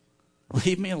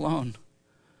 Leave me alone.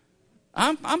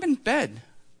 I'm in bed.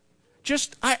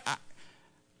 Just I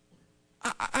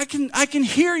can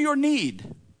hear your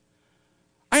need.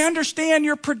 I understand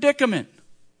your predicament.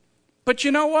 But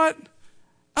you know what?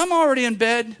 I'm already in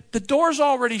bed. The door's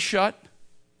already shut.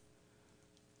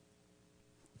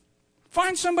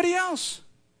 Find somebody else.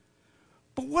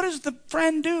 But what does the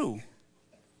friend do?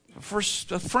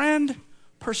 The friend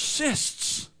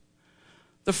persists.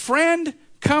 The friend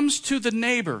comes to the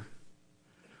neighbor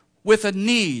with a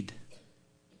need.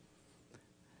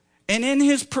 And in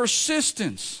his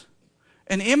persistence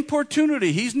and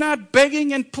importunity, he's not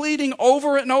begging and pleading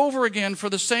over and over again for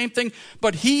the same thing,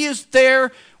 but he is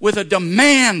there with a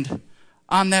demand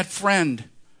on that friend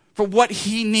for what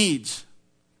he needs.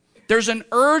 There's an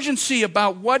urgency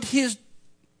about what his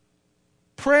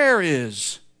prayer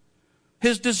is,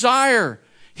 his desire.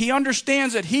 He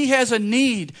understands that he has a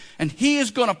need, and he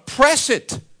is going to press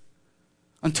it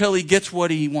until he gets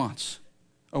what he wants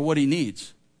or what he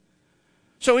needs.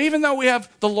 So even though we have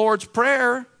the Lord's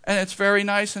Prayer, and it's very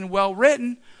nice and well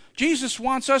written, Jesus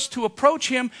wants us to approach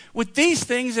him with these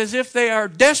things as if they are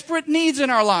desperate needs in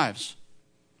our lives,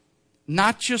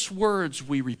 not just words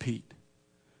we repeat.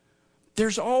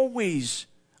 There's always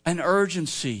an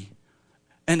urgency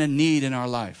and a need in our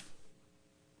life.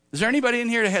 Is there anybody in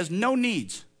here that has no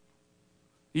needs?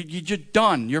 You're just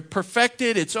done. You're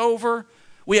perfected. It's over.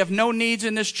 We have no needs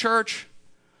in this church.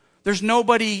 There's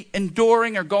nobody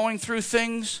enduring or going through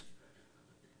things.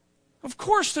 Of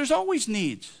course, there's always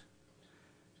needs.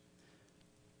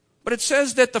 But it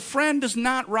says that the friend does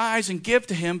not rise and give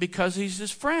to him because he's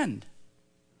his friend,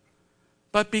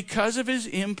 but because of his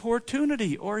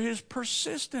importunity or his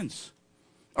persistence.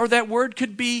 Or that word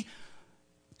could be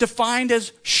defined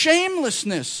as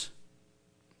shamelessness.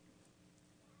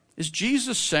 Is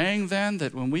Jesus saying then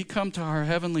that when we come to our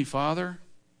Heavenly Father,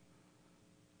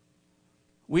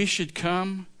 we should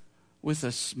come with a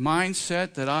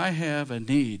mindset that I have a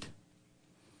need,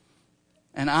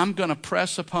 and I'm going to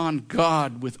press upon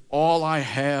God with all I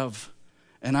have,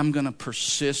 and I'm going to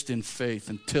persist in faith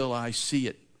until I see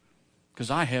it, because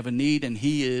I have a need and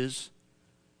he is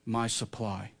my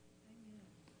supply.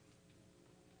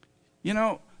 You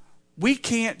know, we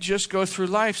can't just go through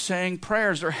life saying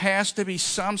prayers. There has to be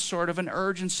some sort of an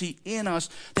urgency in us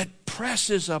that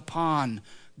presses upon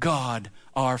God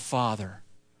our Father.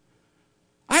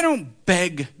 I don't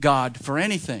beg God for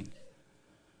anything.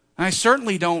 I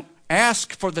certainly don't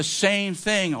ask for the same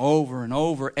thing over and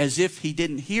over as if he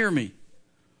didn't hear me.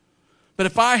 But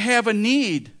if I have a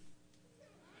need,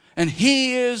 and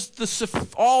he is the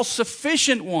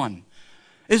all-sufficient one,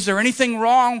 is there anything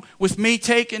wrong with me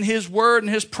taking his word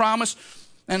and his promise,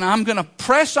 and I'm going to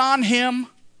press on him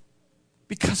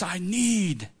because I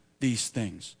need these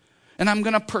things? And I'm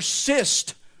going to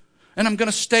persist, and I'm going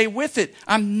to stay with it.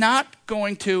 I'm not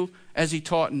going to, as he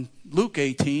taught in Luke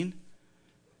 18,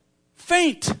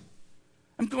 faint.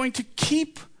 I'm going to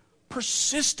keep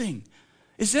persisting.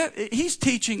 He's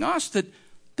teaching us that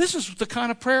this is the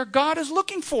kind of prayer God is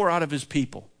looking for out of his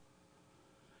people.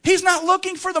 He's not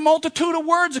looking for the multitude of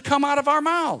words that come out of our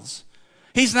mouths.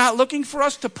 He's not looking for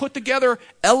us to put together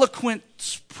eloquent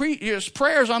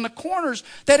prayers on the corners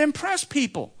that impress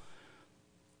people.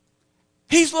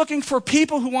 He's looking for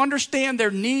people who understand their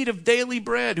need of daily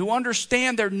bread, who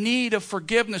understand their need of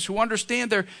forgiveness, who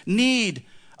understand their need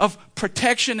of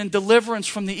protection and deliverance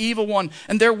from the evil one,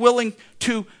 and they're willing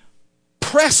to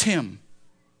press him,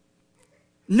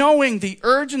 knowing the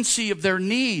urgency of their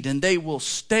need, and they will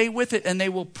stay with it and they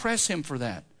will press him for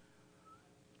that.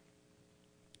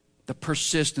 The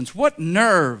persistence. What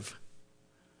nerve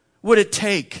would it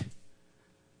take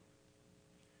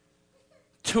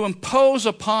to impose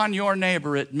upon your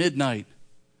neighbor at midnight,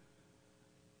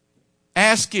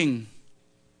 asking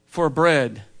for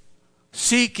bread,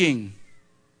 seeking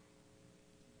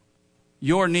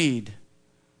your need,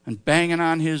 and banging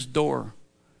on his door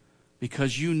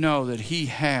because you know that he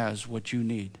has what you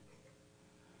need?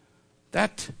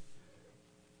 That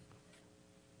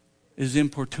is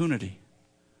importunity.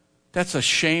 That's a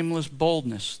shameless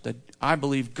boldness that I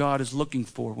believe God is looking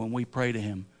for when we pray to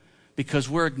Him, because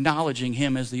we're acknowledging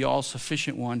Him as the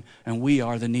all-sufficient one and we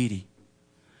are the needy.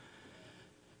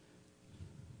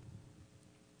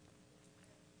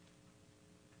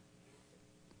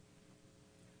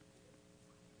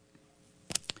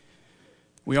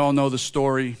 We all know the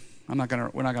story. We're not going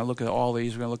to look at all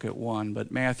these. We're going to look at one.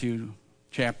 But Matthew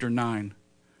chapter 9.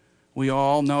 We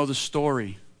all know the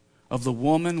story of the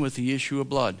woman with the issue of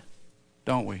blood,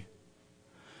 don't we?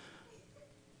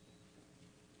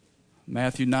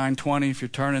 Matthew 9:20, if you're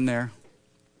turning there.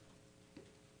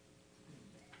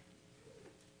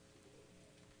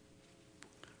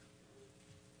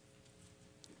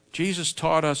 Jesus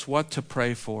taught us what to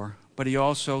pray for, but He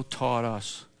also taught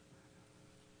us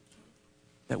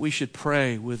that we should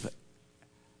pray with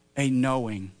a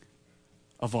knowing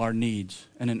of our needs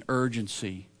and an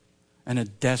urgency and a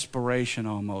desperation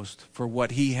almost for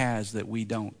what He has that we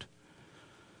don't.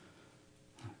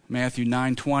 Matthew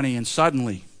 9:20, and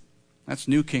suddenly, that's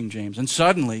New King James, and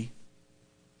suddenly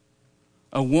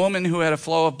a woman who had a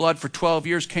flow of blood for 12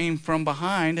 years came from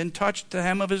behind and touched the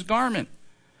hem of His garment.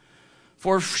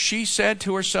 For she said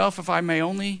to herself, if I may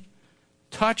only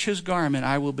touch His garment,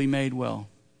 I will be made well.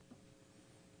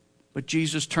 But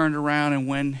Jesus turned around, and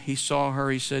when He saw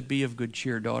her, He said, be of good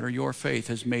cheer, daughter, your faith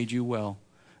has made you well.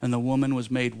 And the woman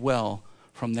was made well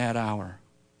from that hour.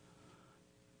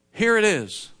 Here it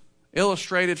is,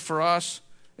 illustrated for us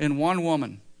in one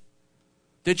woman.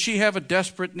 Did she have a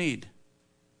desperate need?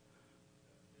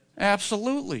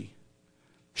 Absolutely.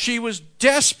 She was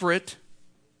desperate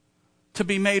to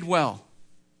be made well.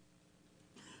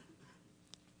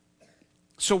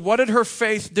 So what did her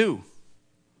faith do?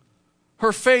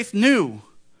 Her faith knew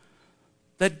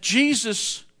that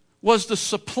Jesus was the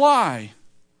supply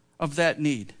of that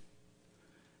need.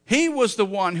 He was the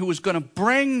one who was going to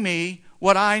bring me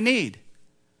what I need.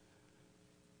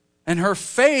 And her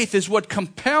faith is what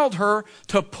compelled her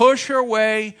to push her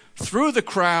way through the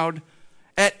crowd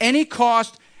at any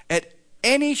cost, at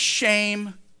any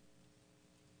shame,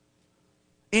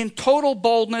 in total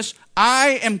boldness.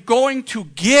 I am going to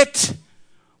get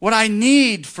what I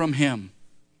need from Him.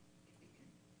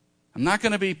 I'm not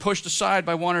going to be pushed aside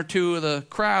by one or two of the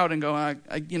crowd and go,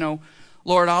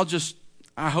 Lord,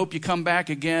 I hope you come back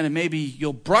again and maybe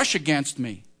you'll brush against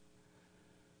me.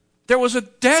 There was a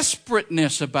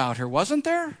desperateness about her, wasn't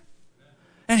there?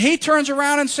 And He turns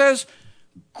around and says,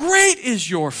 great is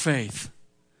your faith,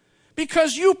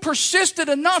 because you persisted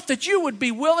enough that you would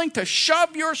be willing to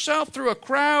shove yourself through a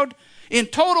crowd in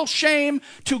total shame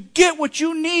to get what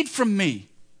you need from me.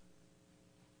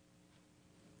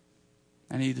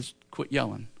 And He just quit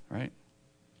yelling, right?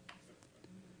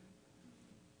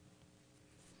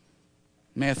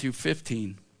 Matthew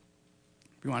 15.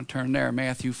 If you want to turn there,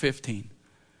 Matthew 15.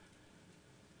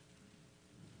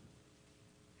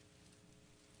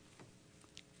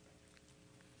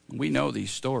 We know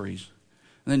these stories.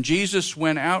 And then Jesus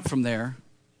went out from there.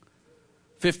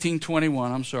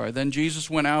 15:21, Then Jesus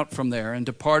went out from there and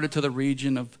departed to the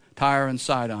region of Tyre and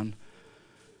Sidon.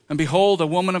 And behold, a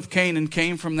woman of Canaan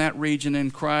came from that region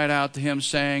and cried out to Him,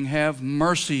 saying, have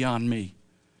mercy on me,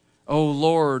 O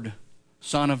Lord,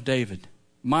 Son of David.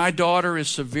 My daughter is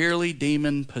severely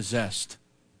demon-possessed.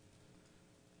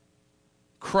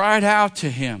 Cried out to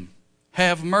Him,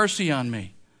 have mercy on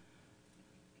me.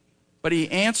 But He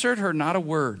answered her not a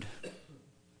word.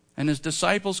 And His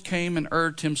disciples came and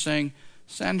urged Him, saying,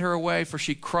 send her away, for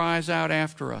she cries out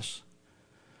after us.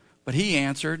 But He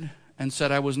answered and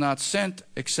said, I was not sent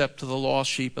except to the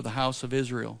lost sheep of the house of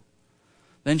Israel.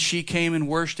 Then she came and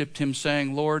worshipped Him,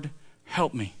 saying, Lord,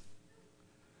 help me.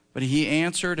 But He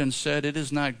answered and said, it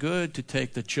is not good to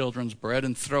take the children's bread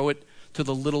and throw it to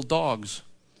the little dogs.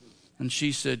 And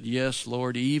she said, yes,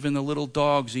 Lord, even the little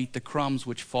dogs eat the crumbs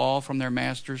which fall from their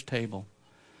master's table.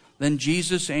 Then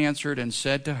Jesus answered and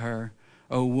said to her,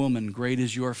 O woman, great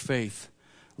is your faith.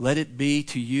 Let it be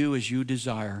to you as you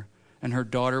desire. And her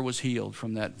daughter was healed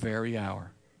from that very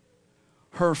hour.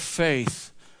 Her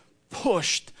faith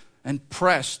pushed and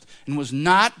pressed and was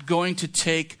not going to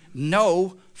take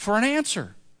no for an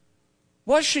answer.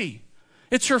 Was she?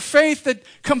 It's her faith that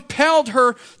compelled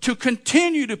her to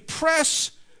continue to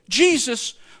press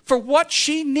Jesus for what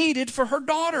she needed for her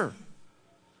daughter.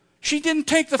 She didn't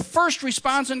take the first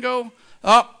response and go,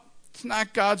 oh, it's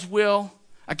not God's will.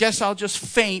 I guess I'll just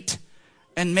faint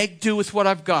and make do with what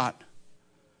I've got.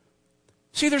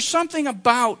 See, there's something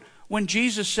about when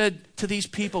Jesus said to these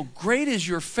people, great is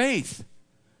your faith.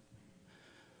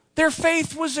 Their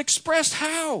faith was expressed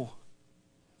how?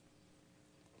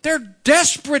 Their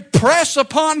desperate press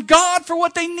upon God for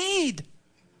what they need.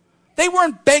 They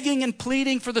weren't begging and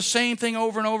pleading for the same thing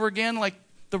over and over again like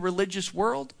the religious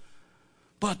world.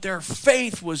 But their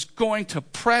faith was going to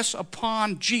press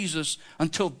upon Jesus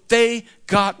until they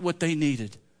got what they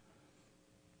needed.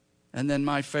 And then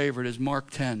my favorite is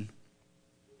Mark 10.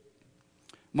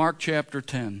 Mark chapter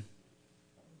 10.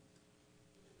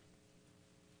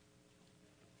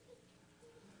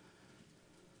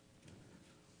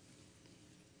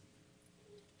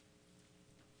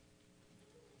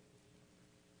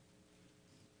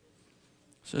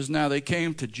 It says, now they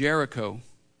came to Jericho.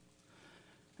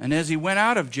 And as he went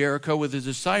out of Jericho with his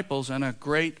disciples and a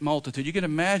great multitude, you can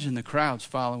imagine the crowds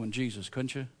following Jesus,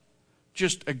 couldn't you?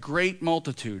 Just a great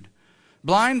multitude.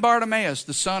 Blind Bartimaeus,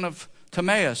 the son of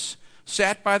Timaeus,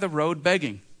 sat by the road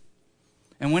begging.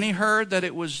 And when he heard that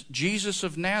it was Jesus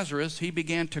of Nazareth, he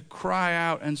began to cry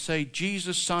out and say,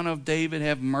 Jesus, son of David,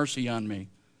 have mercy on me.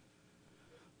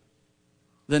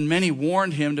 Then many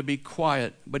warned him to be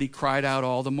quiet, but he cried out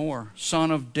all the more,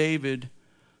 Son of David,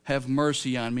 have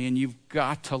mercy on me. And you've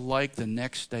got to like the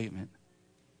next statement.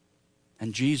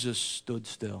 And Jesus stood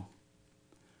still.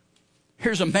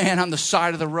 Here's a man on the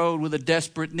side of the road with a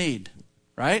desperate need,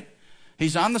 right?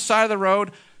 He's on the side of the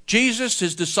road. Jesus,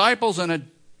 his disciples, and a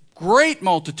great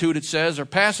multitude, it says, are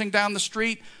passing down the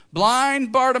street.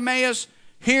 Blind Bartimaeus,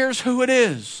 here's who it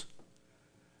is.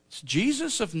 It's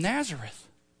Jesus of Nazareth.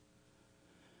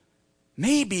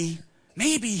 Maybe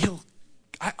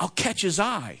I'll catch his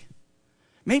eye.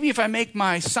 Maybe if I make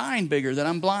my sign bigger that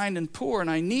I'm blind and poor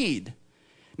and I need.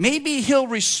 Maybe he'll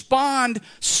respond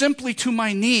simply to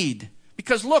my need.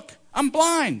 Because look, I'm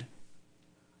blind.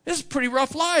 This is a pretty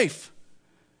rough life.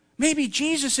 Maybe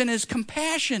Jesus in his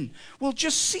compassion will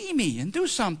just see me and do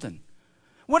something.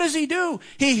 What does he do?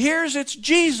 He hears it's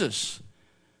Jesus.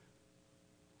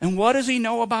 And what does he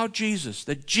know about Jesus?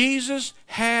 That Jesus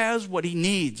has what he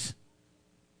needs.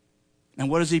 And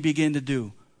what does he begin to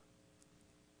do?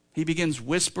 He begins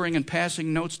whispering and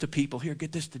passing notes to people. Here,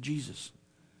 get this to Jesus.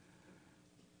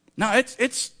 Now,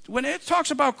 it's when it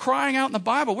talks about crying out in the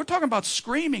Bible, we're talking about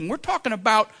screaming. We're talking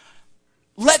about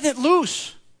letting it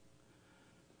loose.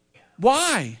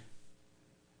 Why?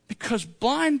 Because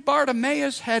blind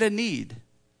Bartimaeus had a need.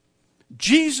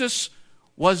 Jesus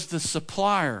was the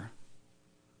supplier,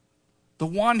 the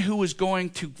one who was going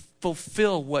to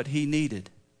fulfill what he needed.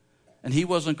 And he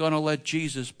wasn't going to let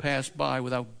Jesus pass by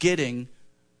without getting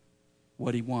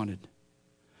what he wanted.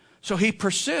 So he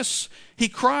persists. He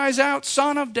cries out,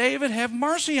 Son of David, have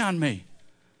mercy on me.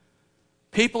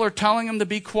 People are telling him to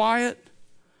be quiet.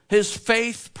 His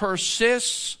faith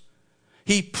persists.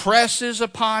 He presses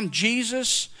upon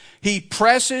Jesus. He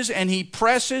presses and he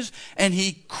presses and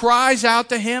he cries out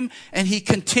to him, and he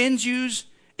continues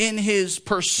in his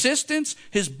persistence,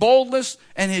 his boldness,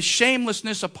 and his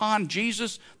shamelessness upon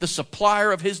Jesus, the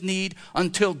supplier of his need,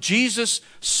 until Jesus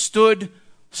stood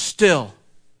still.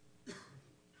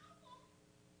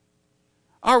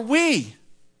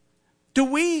 Do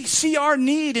we see our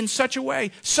need in such a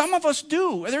way? Some of us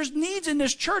do. There's needs in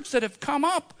this church that have come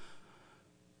up,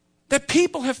 that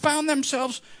people have found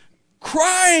themselves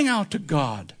crying out to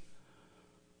God.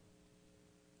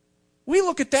 We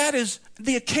look at that as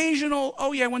the occasional,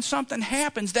 when something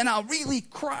happens, then I'll really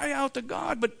cry out to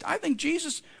God. But I think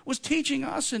Jesus was teaching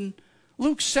us in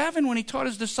Luke 7, when he taught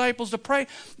his disciples to pray,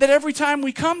 that every time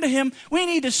we come to him, we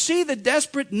need to see the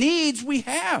desperate needs we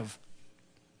have.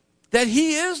 That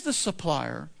he is the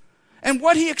supplier. And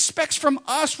what he expects from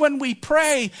us when we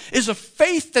pray is a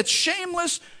faith that's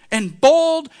shameless and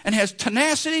bold and has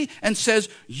tenacity and says,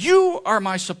 you are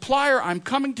my supplier. I'm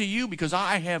coming to you because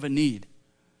I have a need.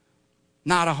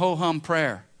 Not a ho-hum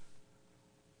prayer.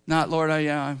 Not, Lord,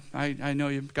 I know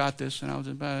you've got this, and I was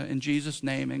in Jesus'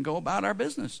 name, and go about our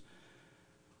business.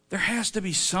 There has to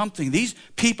be something. These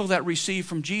people that receive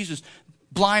from Jesus,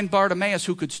 blind Bartimaeus,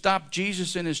 who could stop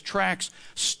Jesus in his tracks,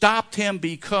 stopped him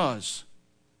because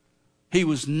he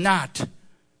was not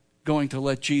going to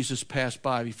let Jesus pass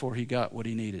by before he got what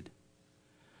he needed.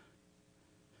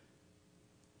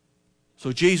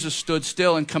 So Jesus stood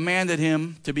still and commanded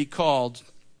him to be called.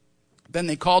 Then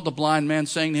they called the blind man,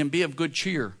 saying to him, be of good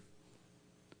cheer.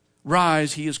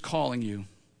 Rise, he is calling you.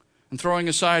 And throwing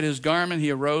aside his garment,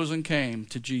 he arose and came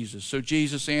to Jesus. So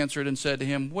Jesus answered and said to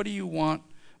him, what do you want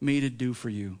me to do for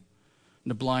you?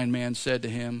 And the blind man said to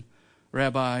him,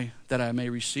 Rabbi, that I may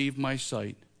receive my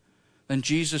sight. Then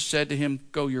Jesus said to him,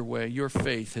 go your way, your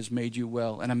faith has made you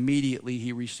well. And immediately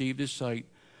he received his sight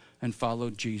and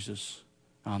followed Jesus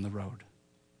on the road.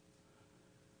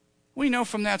 We know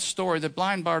from that story that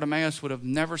blind Bartimaeus would have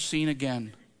never seen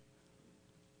again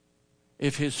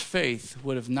if his faith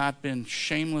would have not been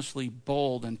shamelessly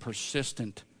bold and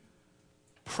persistent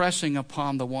pressing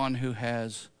upon the one who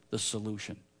has the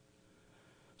solution.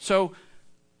 So,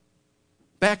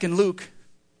 back in Luke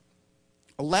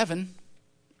 11,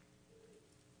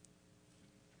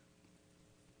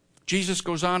 Jesus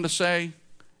goes on to say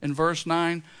in verse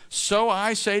 9, "So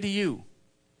I say to you."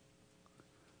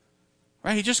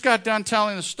 Right? He just got done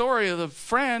telling the story of the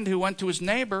friend who went to his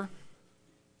neighbor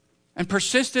and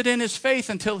persisted in his faith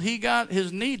until he got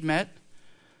his need met.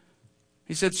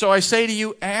 He said, "So I say to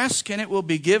you, ask and it will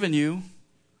be given you.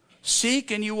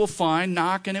 Seek and you will find.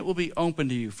 Knock and it will be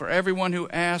opened to you. For everyone who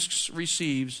asks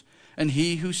receives, and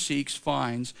he who seeks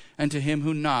finds, and to him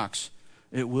who knocks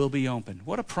it will be opened."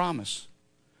 What a promise.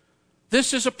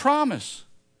 This is a promise.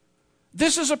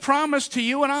 This is a promise to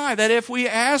you and I that if we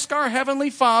ask our Heavenly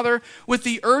Father with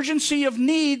the urgency of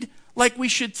need, like we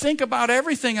should think about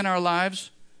everything in our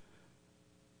lives,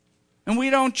 and we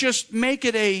don't just make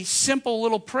it a simple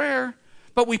little prayer,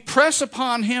 but we press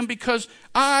upon Him because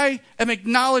I am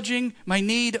acknowledging my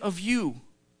need of you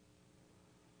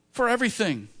for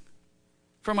everything.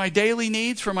 For my daily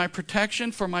needs, for my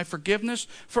protection, for my forgiveness,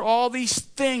 for all these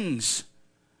things.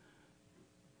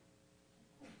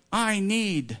 I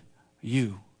need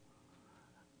you.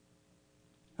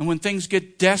 And when things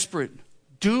get desperate,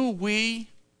 do we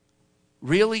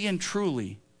really and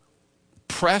truly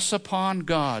press upon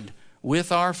God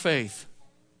with our faith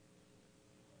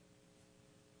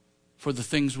for the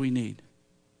things we need?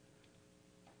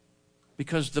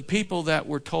 Because the people that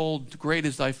were told, "Great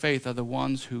is thy faith," are the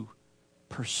ones who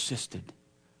persisted.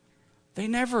 They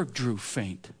never drew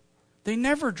faint. They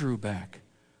never drew back.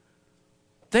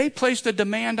 They placed a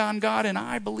demand on God, and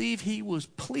I believe He was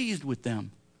pleased with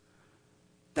them.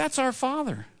 That's our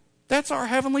Father. That's our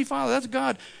Heavenly Father. That's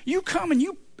God. You come and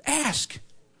you ask.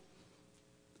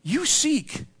 You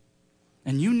seek.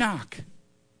 And you knock.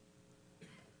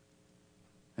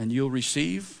 And you'll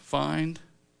receive, find,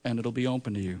 and it'll be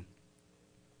open to you.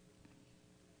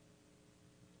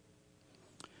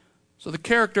 So the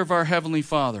character of our Heavenly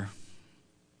Father.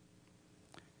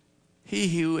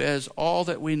 He who has all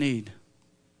that we need.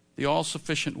 The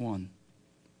all-sufficient one.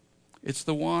 It's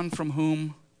the one from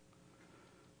whom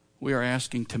we are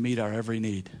asking to meet our every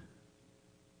need.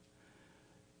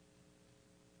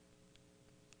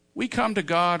 We come to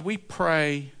God, we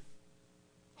pray,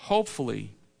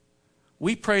 hopefully,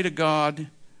 we pray to God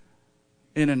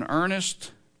in an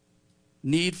earnest,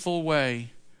 needful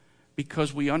way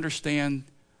because we understand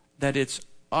that it's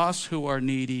us who are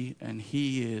needy and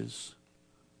He is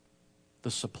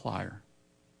the supplier.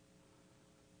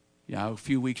 A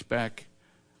few weeks back,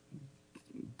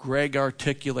 Greg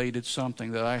articulated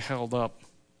something that I held up,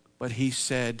 but he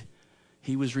said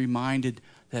he was reminded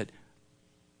that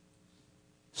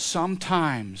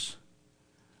sometimes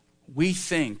we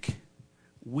think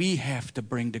we have to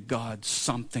bring to God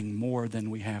something more than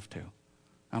we have to.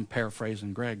 I'm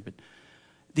paraphrasing Greg, but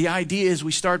the idea is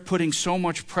we start putting so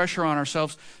much pressure on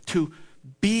ourselves to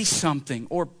be something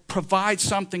or provide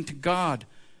something to God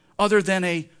other than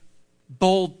a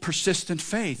bold, persistent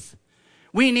faith.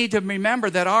 We need to remember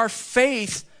that our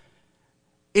faith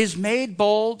is made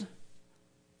bold,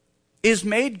 is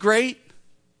made great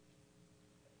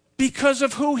because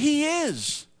of who He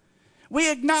is.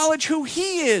 We acknowledge who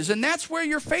He is, and that's where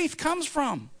your faith comes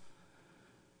from.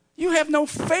 You have no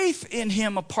faith in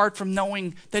Him apart from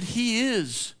knowing that He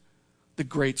is the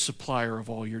great supplier of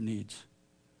all your needs.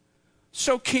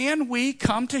 So can we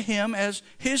come to Him as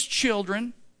His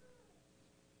children?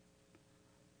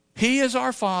 He is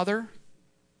our Father.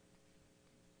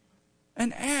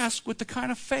 And ask with the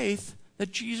kind of faith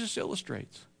that Jesus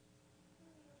illustrates.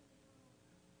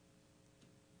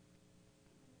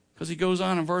 Because He goes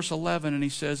on in verse 11 and He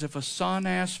says, "If a son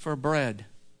asks for bread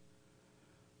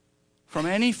from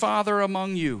any father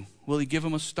among you, will He give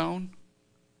him a stone?"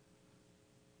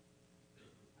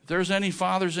 If there's any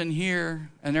fathers in here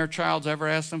and their child's ever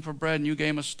asked them for bread and you gave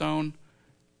them a stone,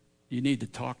 you need to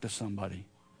talk to somebody.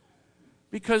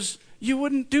 Because you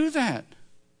wouldn't do that.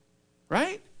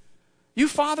 Right? You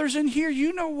fathers in here,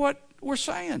 you know what we're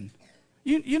saying.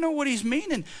 You know what He's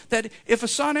meaning. That if a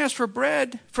son asks for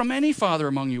bread from any father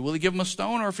among you, will He give him a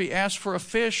stone? Or if he asks for a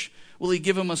fish, will He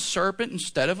give him a serpent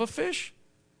instead of a fish?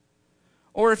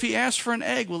 Or if he asks for an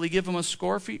egg, will He give him a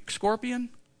scorpion?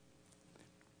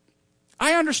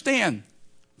 I understand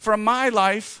from my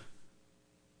life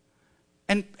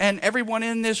and everyone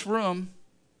in this room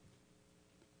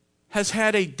has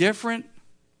had a different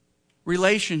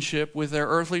relationship with their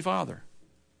earthly father.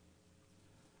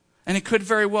 And it could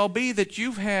very well be that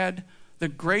you've had the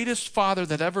greatest father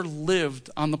that ever lived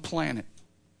on the planet.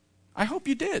 I hope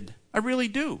you did. I really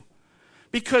do.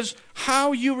 Because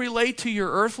how you relate to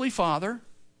your earthly father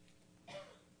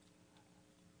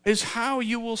is how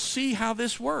you will see how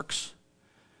this works.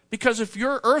 Because if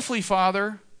your earthly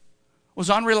father was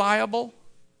unreliable,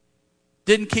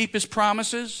 didn't keep his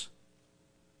promises,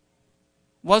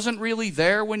 wasn't really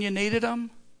there when you needed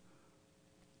him,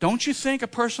 don't you think a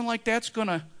person like that's going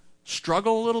to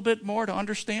struggle a little bit more to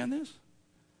understand this?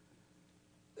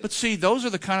 But see, those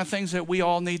are the kind of things that we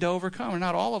all need to overcome, or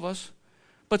not all of us.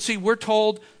 But see, we're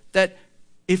told that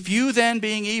if you then,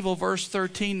 being evil, verse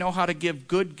 13, know how to give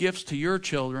good gifts to your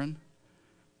children,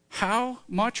 how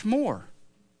much more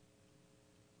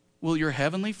will your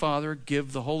heavenly Father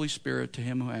give the Holy Spirit to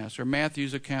him who asks? Or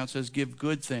Matthew's account says, give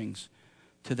good things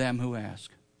to them who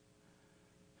ask.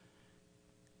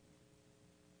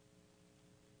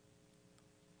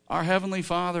 Our heavenly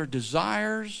Father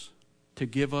desires to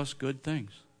give us good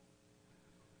things.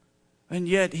 And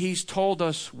yet he's told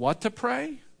us what to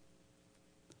pray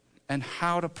and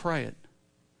how to pray it.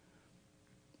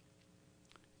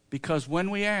 Because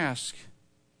when we ask,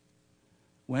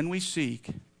 when we seek,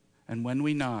 and when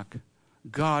we knock,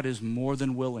 God is more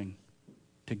than willing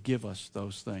to give us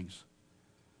those things.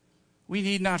 We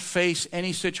need not face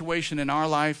any situation in our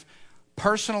life,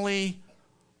 personally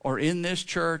or in this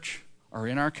church or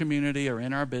in our community or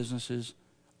in our businesses,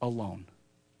 alone.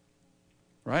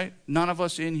 Right? None of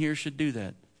us in here should do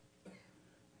that.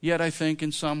 Yet I think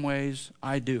in some ways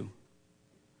I do.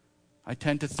 I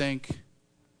tend to think,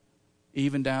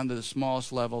 even down to the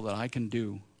smallest level, that I can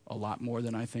do a lot more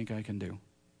than I think I can do.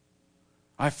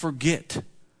 I forget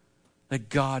that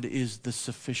God is the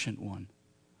sufficient one.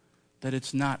 That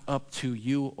it's not up to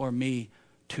you or me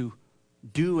to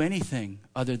do anything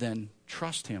other than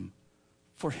trust him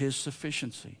for his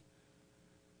sufficiency.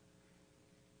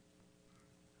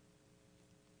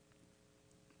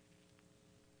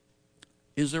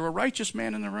 Is there a righteous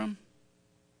man in the room?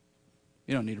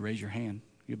 You don't need to raise your hand.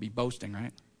 You'll be boasting,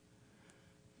 right?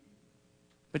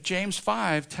 But James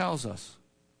 5 tells us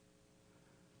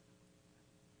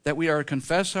that we are to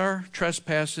confess our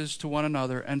trespasses to one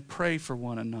another and pray for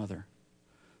one another,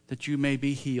 that you may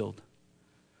be healed.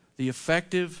 The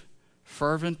effective,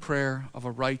 fervent prayer of a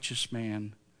righteous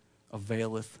man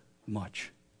availeth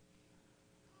much.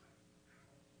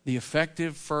 The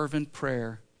effective, fervent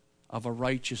prayer of a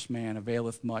righteous man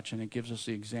availeth much, and it gives us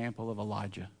the example of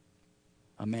Elijah,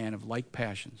 a man of like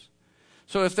passions.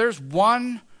 So if there's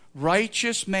one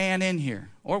righteous man in here,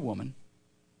 or woman,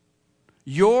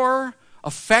 your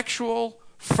effectual,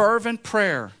 fervent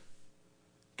prayer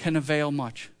can avail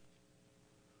much.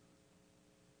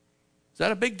 Is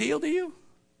that a big deal to you?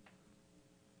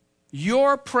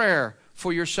 Your prayer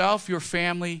for yourself, your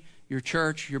family, your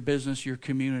church, your business, your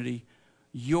community,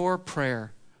 your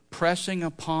prayer pressing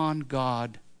upon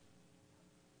God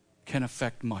can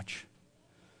affect much.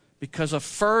 Because a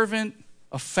fervent,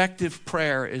 effective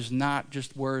prayer is not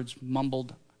just words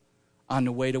mumbled on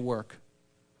the way to work.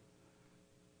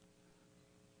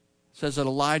 It says that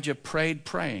Elijah prayed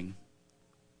praying.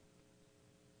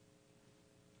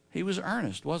 He was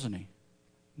earnest, wasn't he?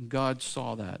 God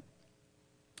saw that.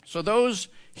 So those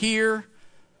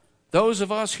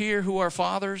of us here who are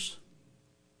fathers,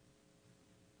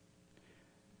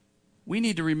 we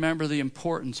need to remember the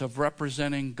importance of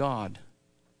representing God,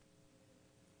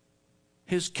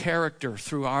 his character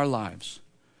through our lives.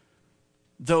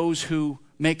 Those who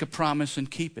make a promise and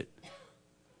keep it.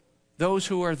 Those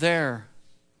who are there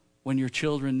when your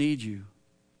children need you.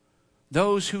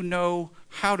 Those who know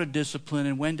how to discipline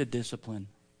and when to discipline.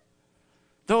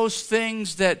 Those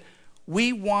things that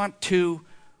we want to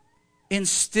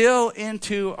instill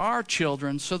into our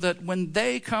children so that when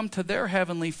they come to their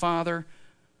Heavenly Father,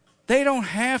 they don't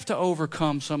have to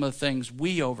overcome some of the things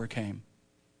we overcame.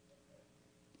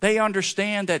 They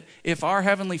understand that if our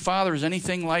Heavenly Father is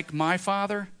anything like my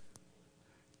Father,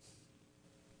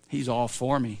 he's all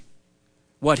for me.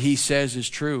 What he says is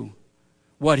true.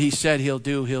 What he said he'll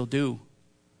do, he'll do.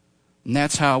 And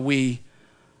that's how we,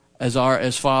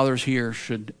 as fathers here,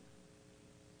 should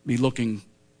be looking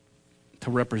to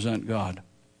represent God.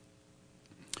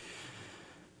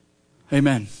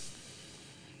 Amen.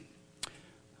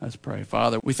 Let's pray.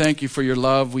 Father, we thank you for your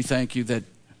love. We thank you that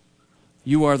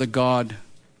you are the God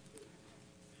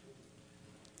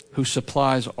who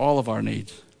supplies all of our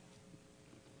needs.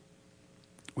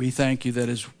 We thank you that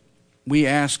as we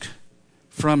ask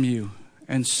from you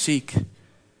and seek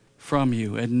from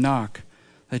you and knock,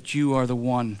 that you are the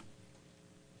one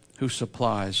who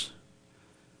supplies.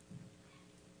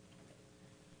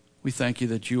 We thank you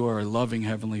that you are a loving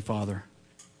Heavenly Father.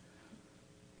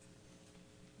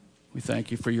 We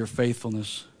thank you for your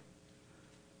faithfulness.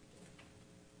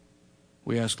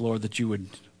 We ask, Lord, that you would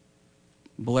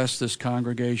bless this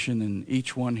congregation and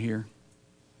each one here.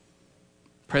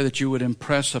 Pray that you would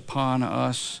impress upon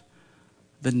us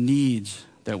the needs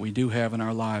that we do have in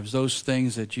our lives, those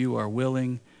things that you are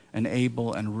willing and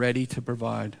able and ready to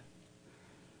provide.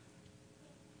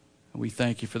 We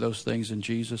thank you for those things in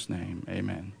Jesus' name.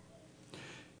 Amen.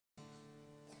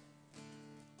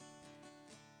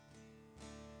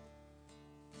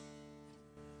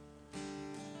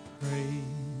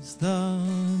 Praise the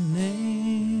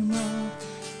name of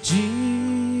Jesus.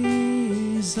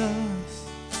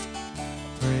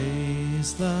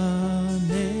 Praise the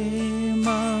name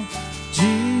of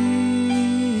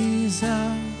Jesus.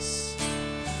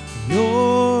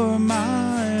 You're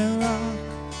my rock.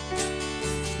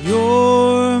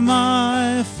 You're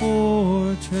my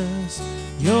fortress.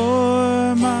 You're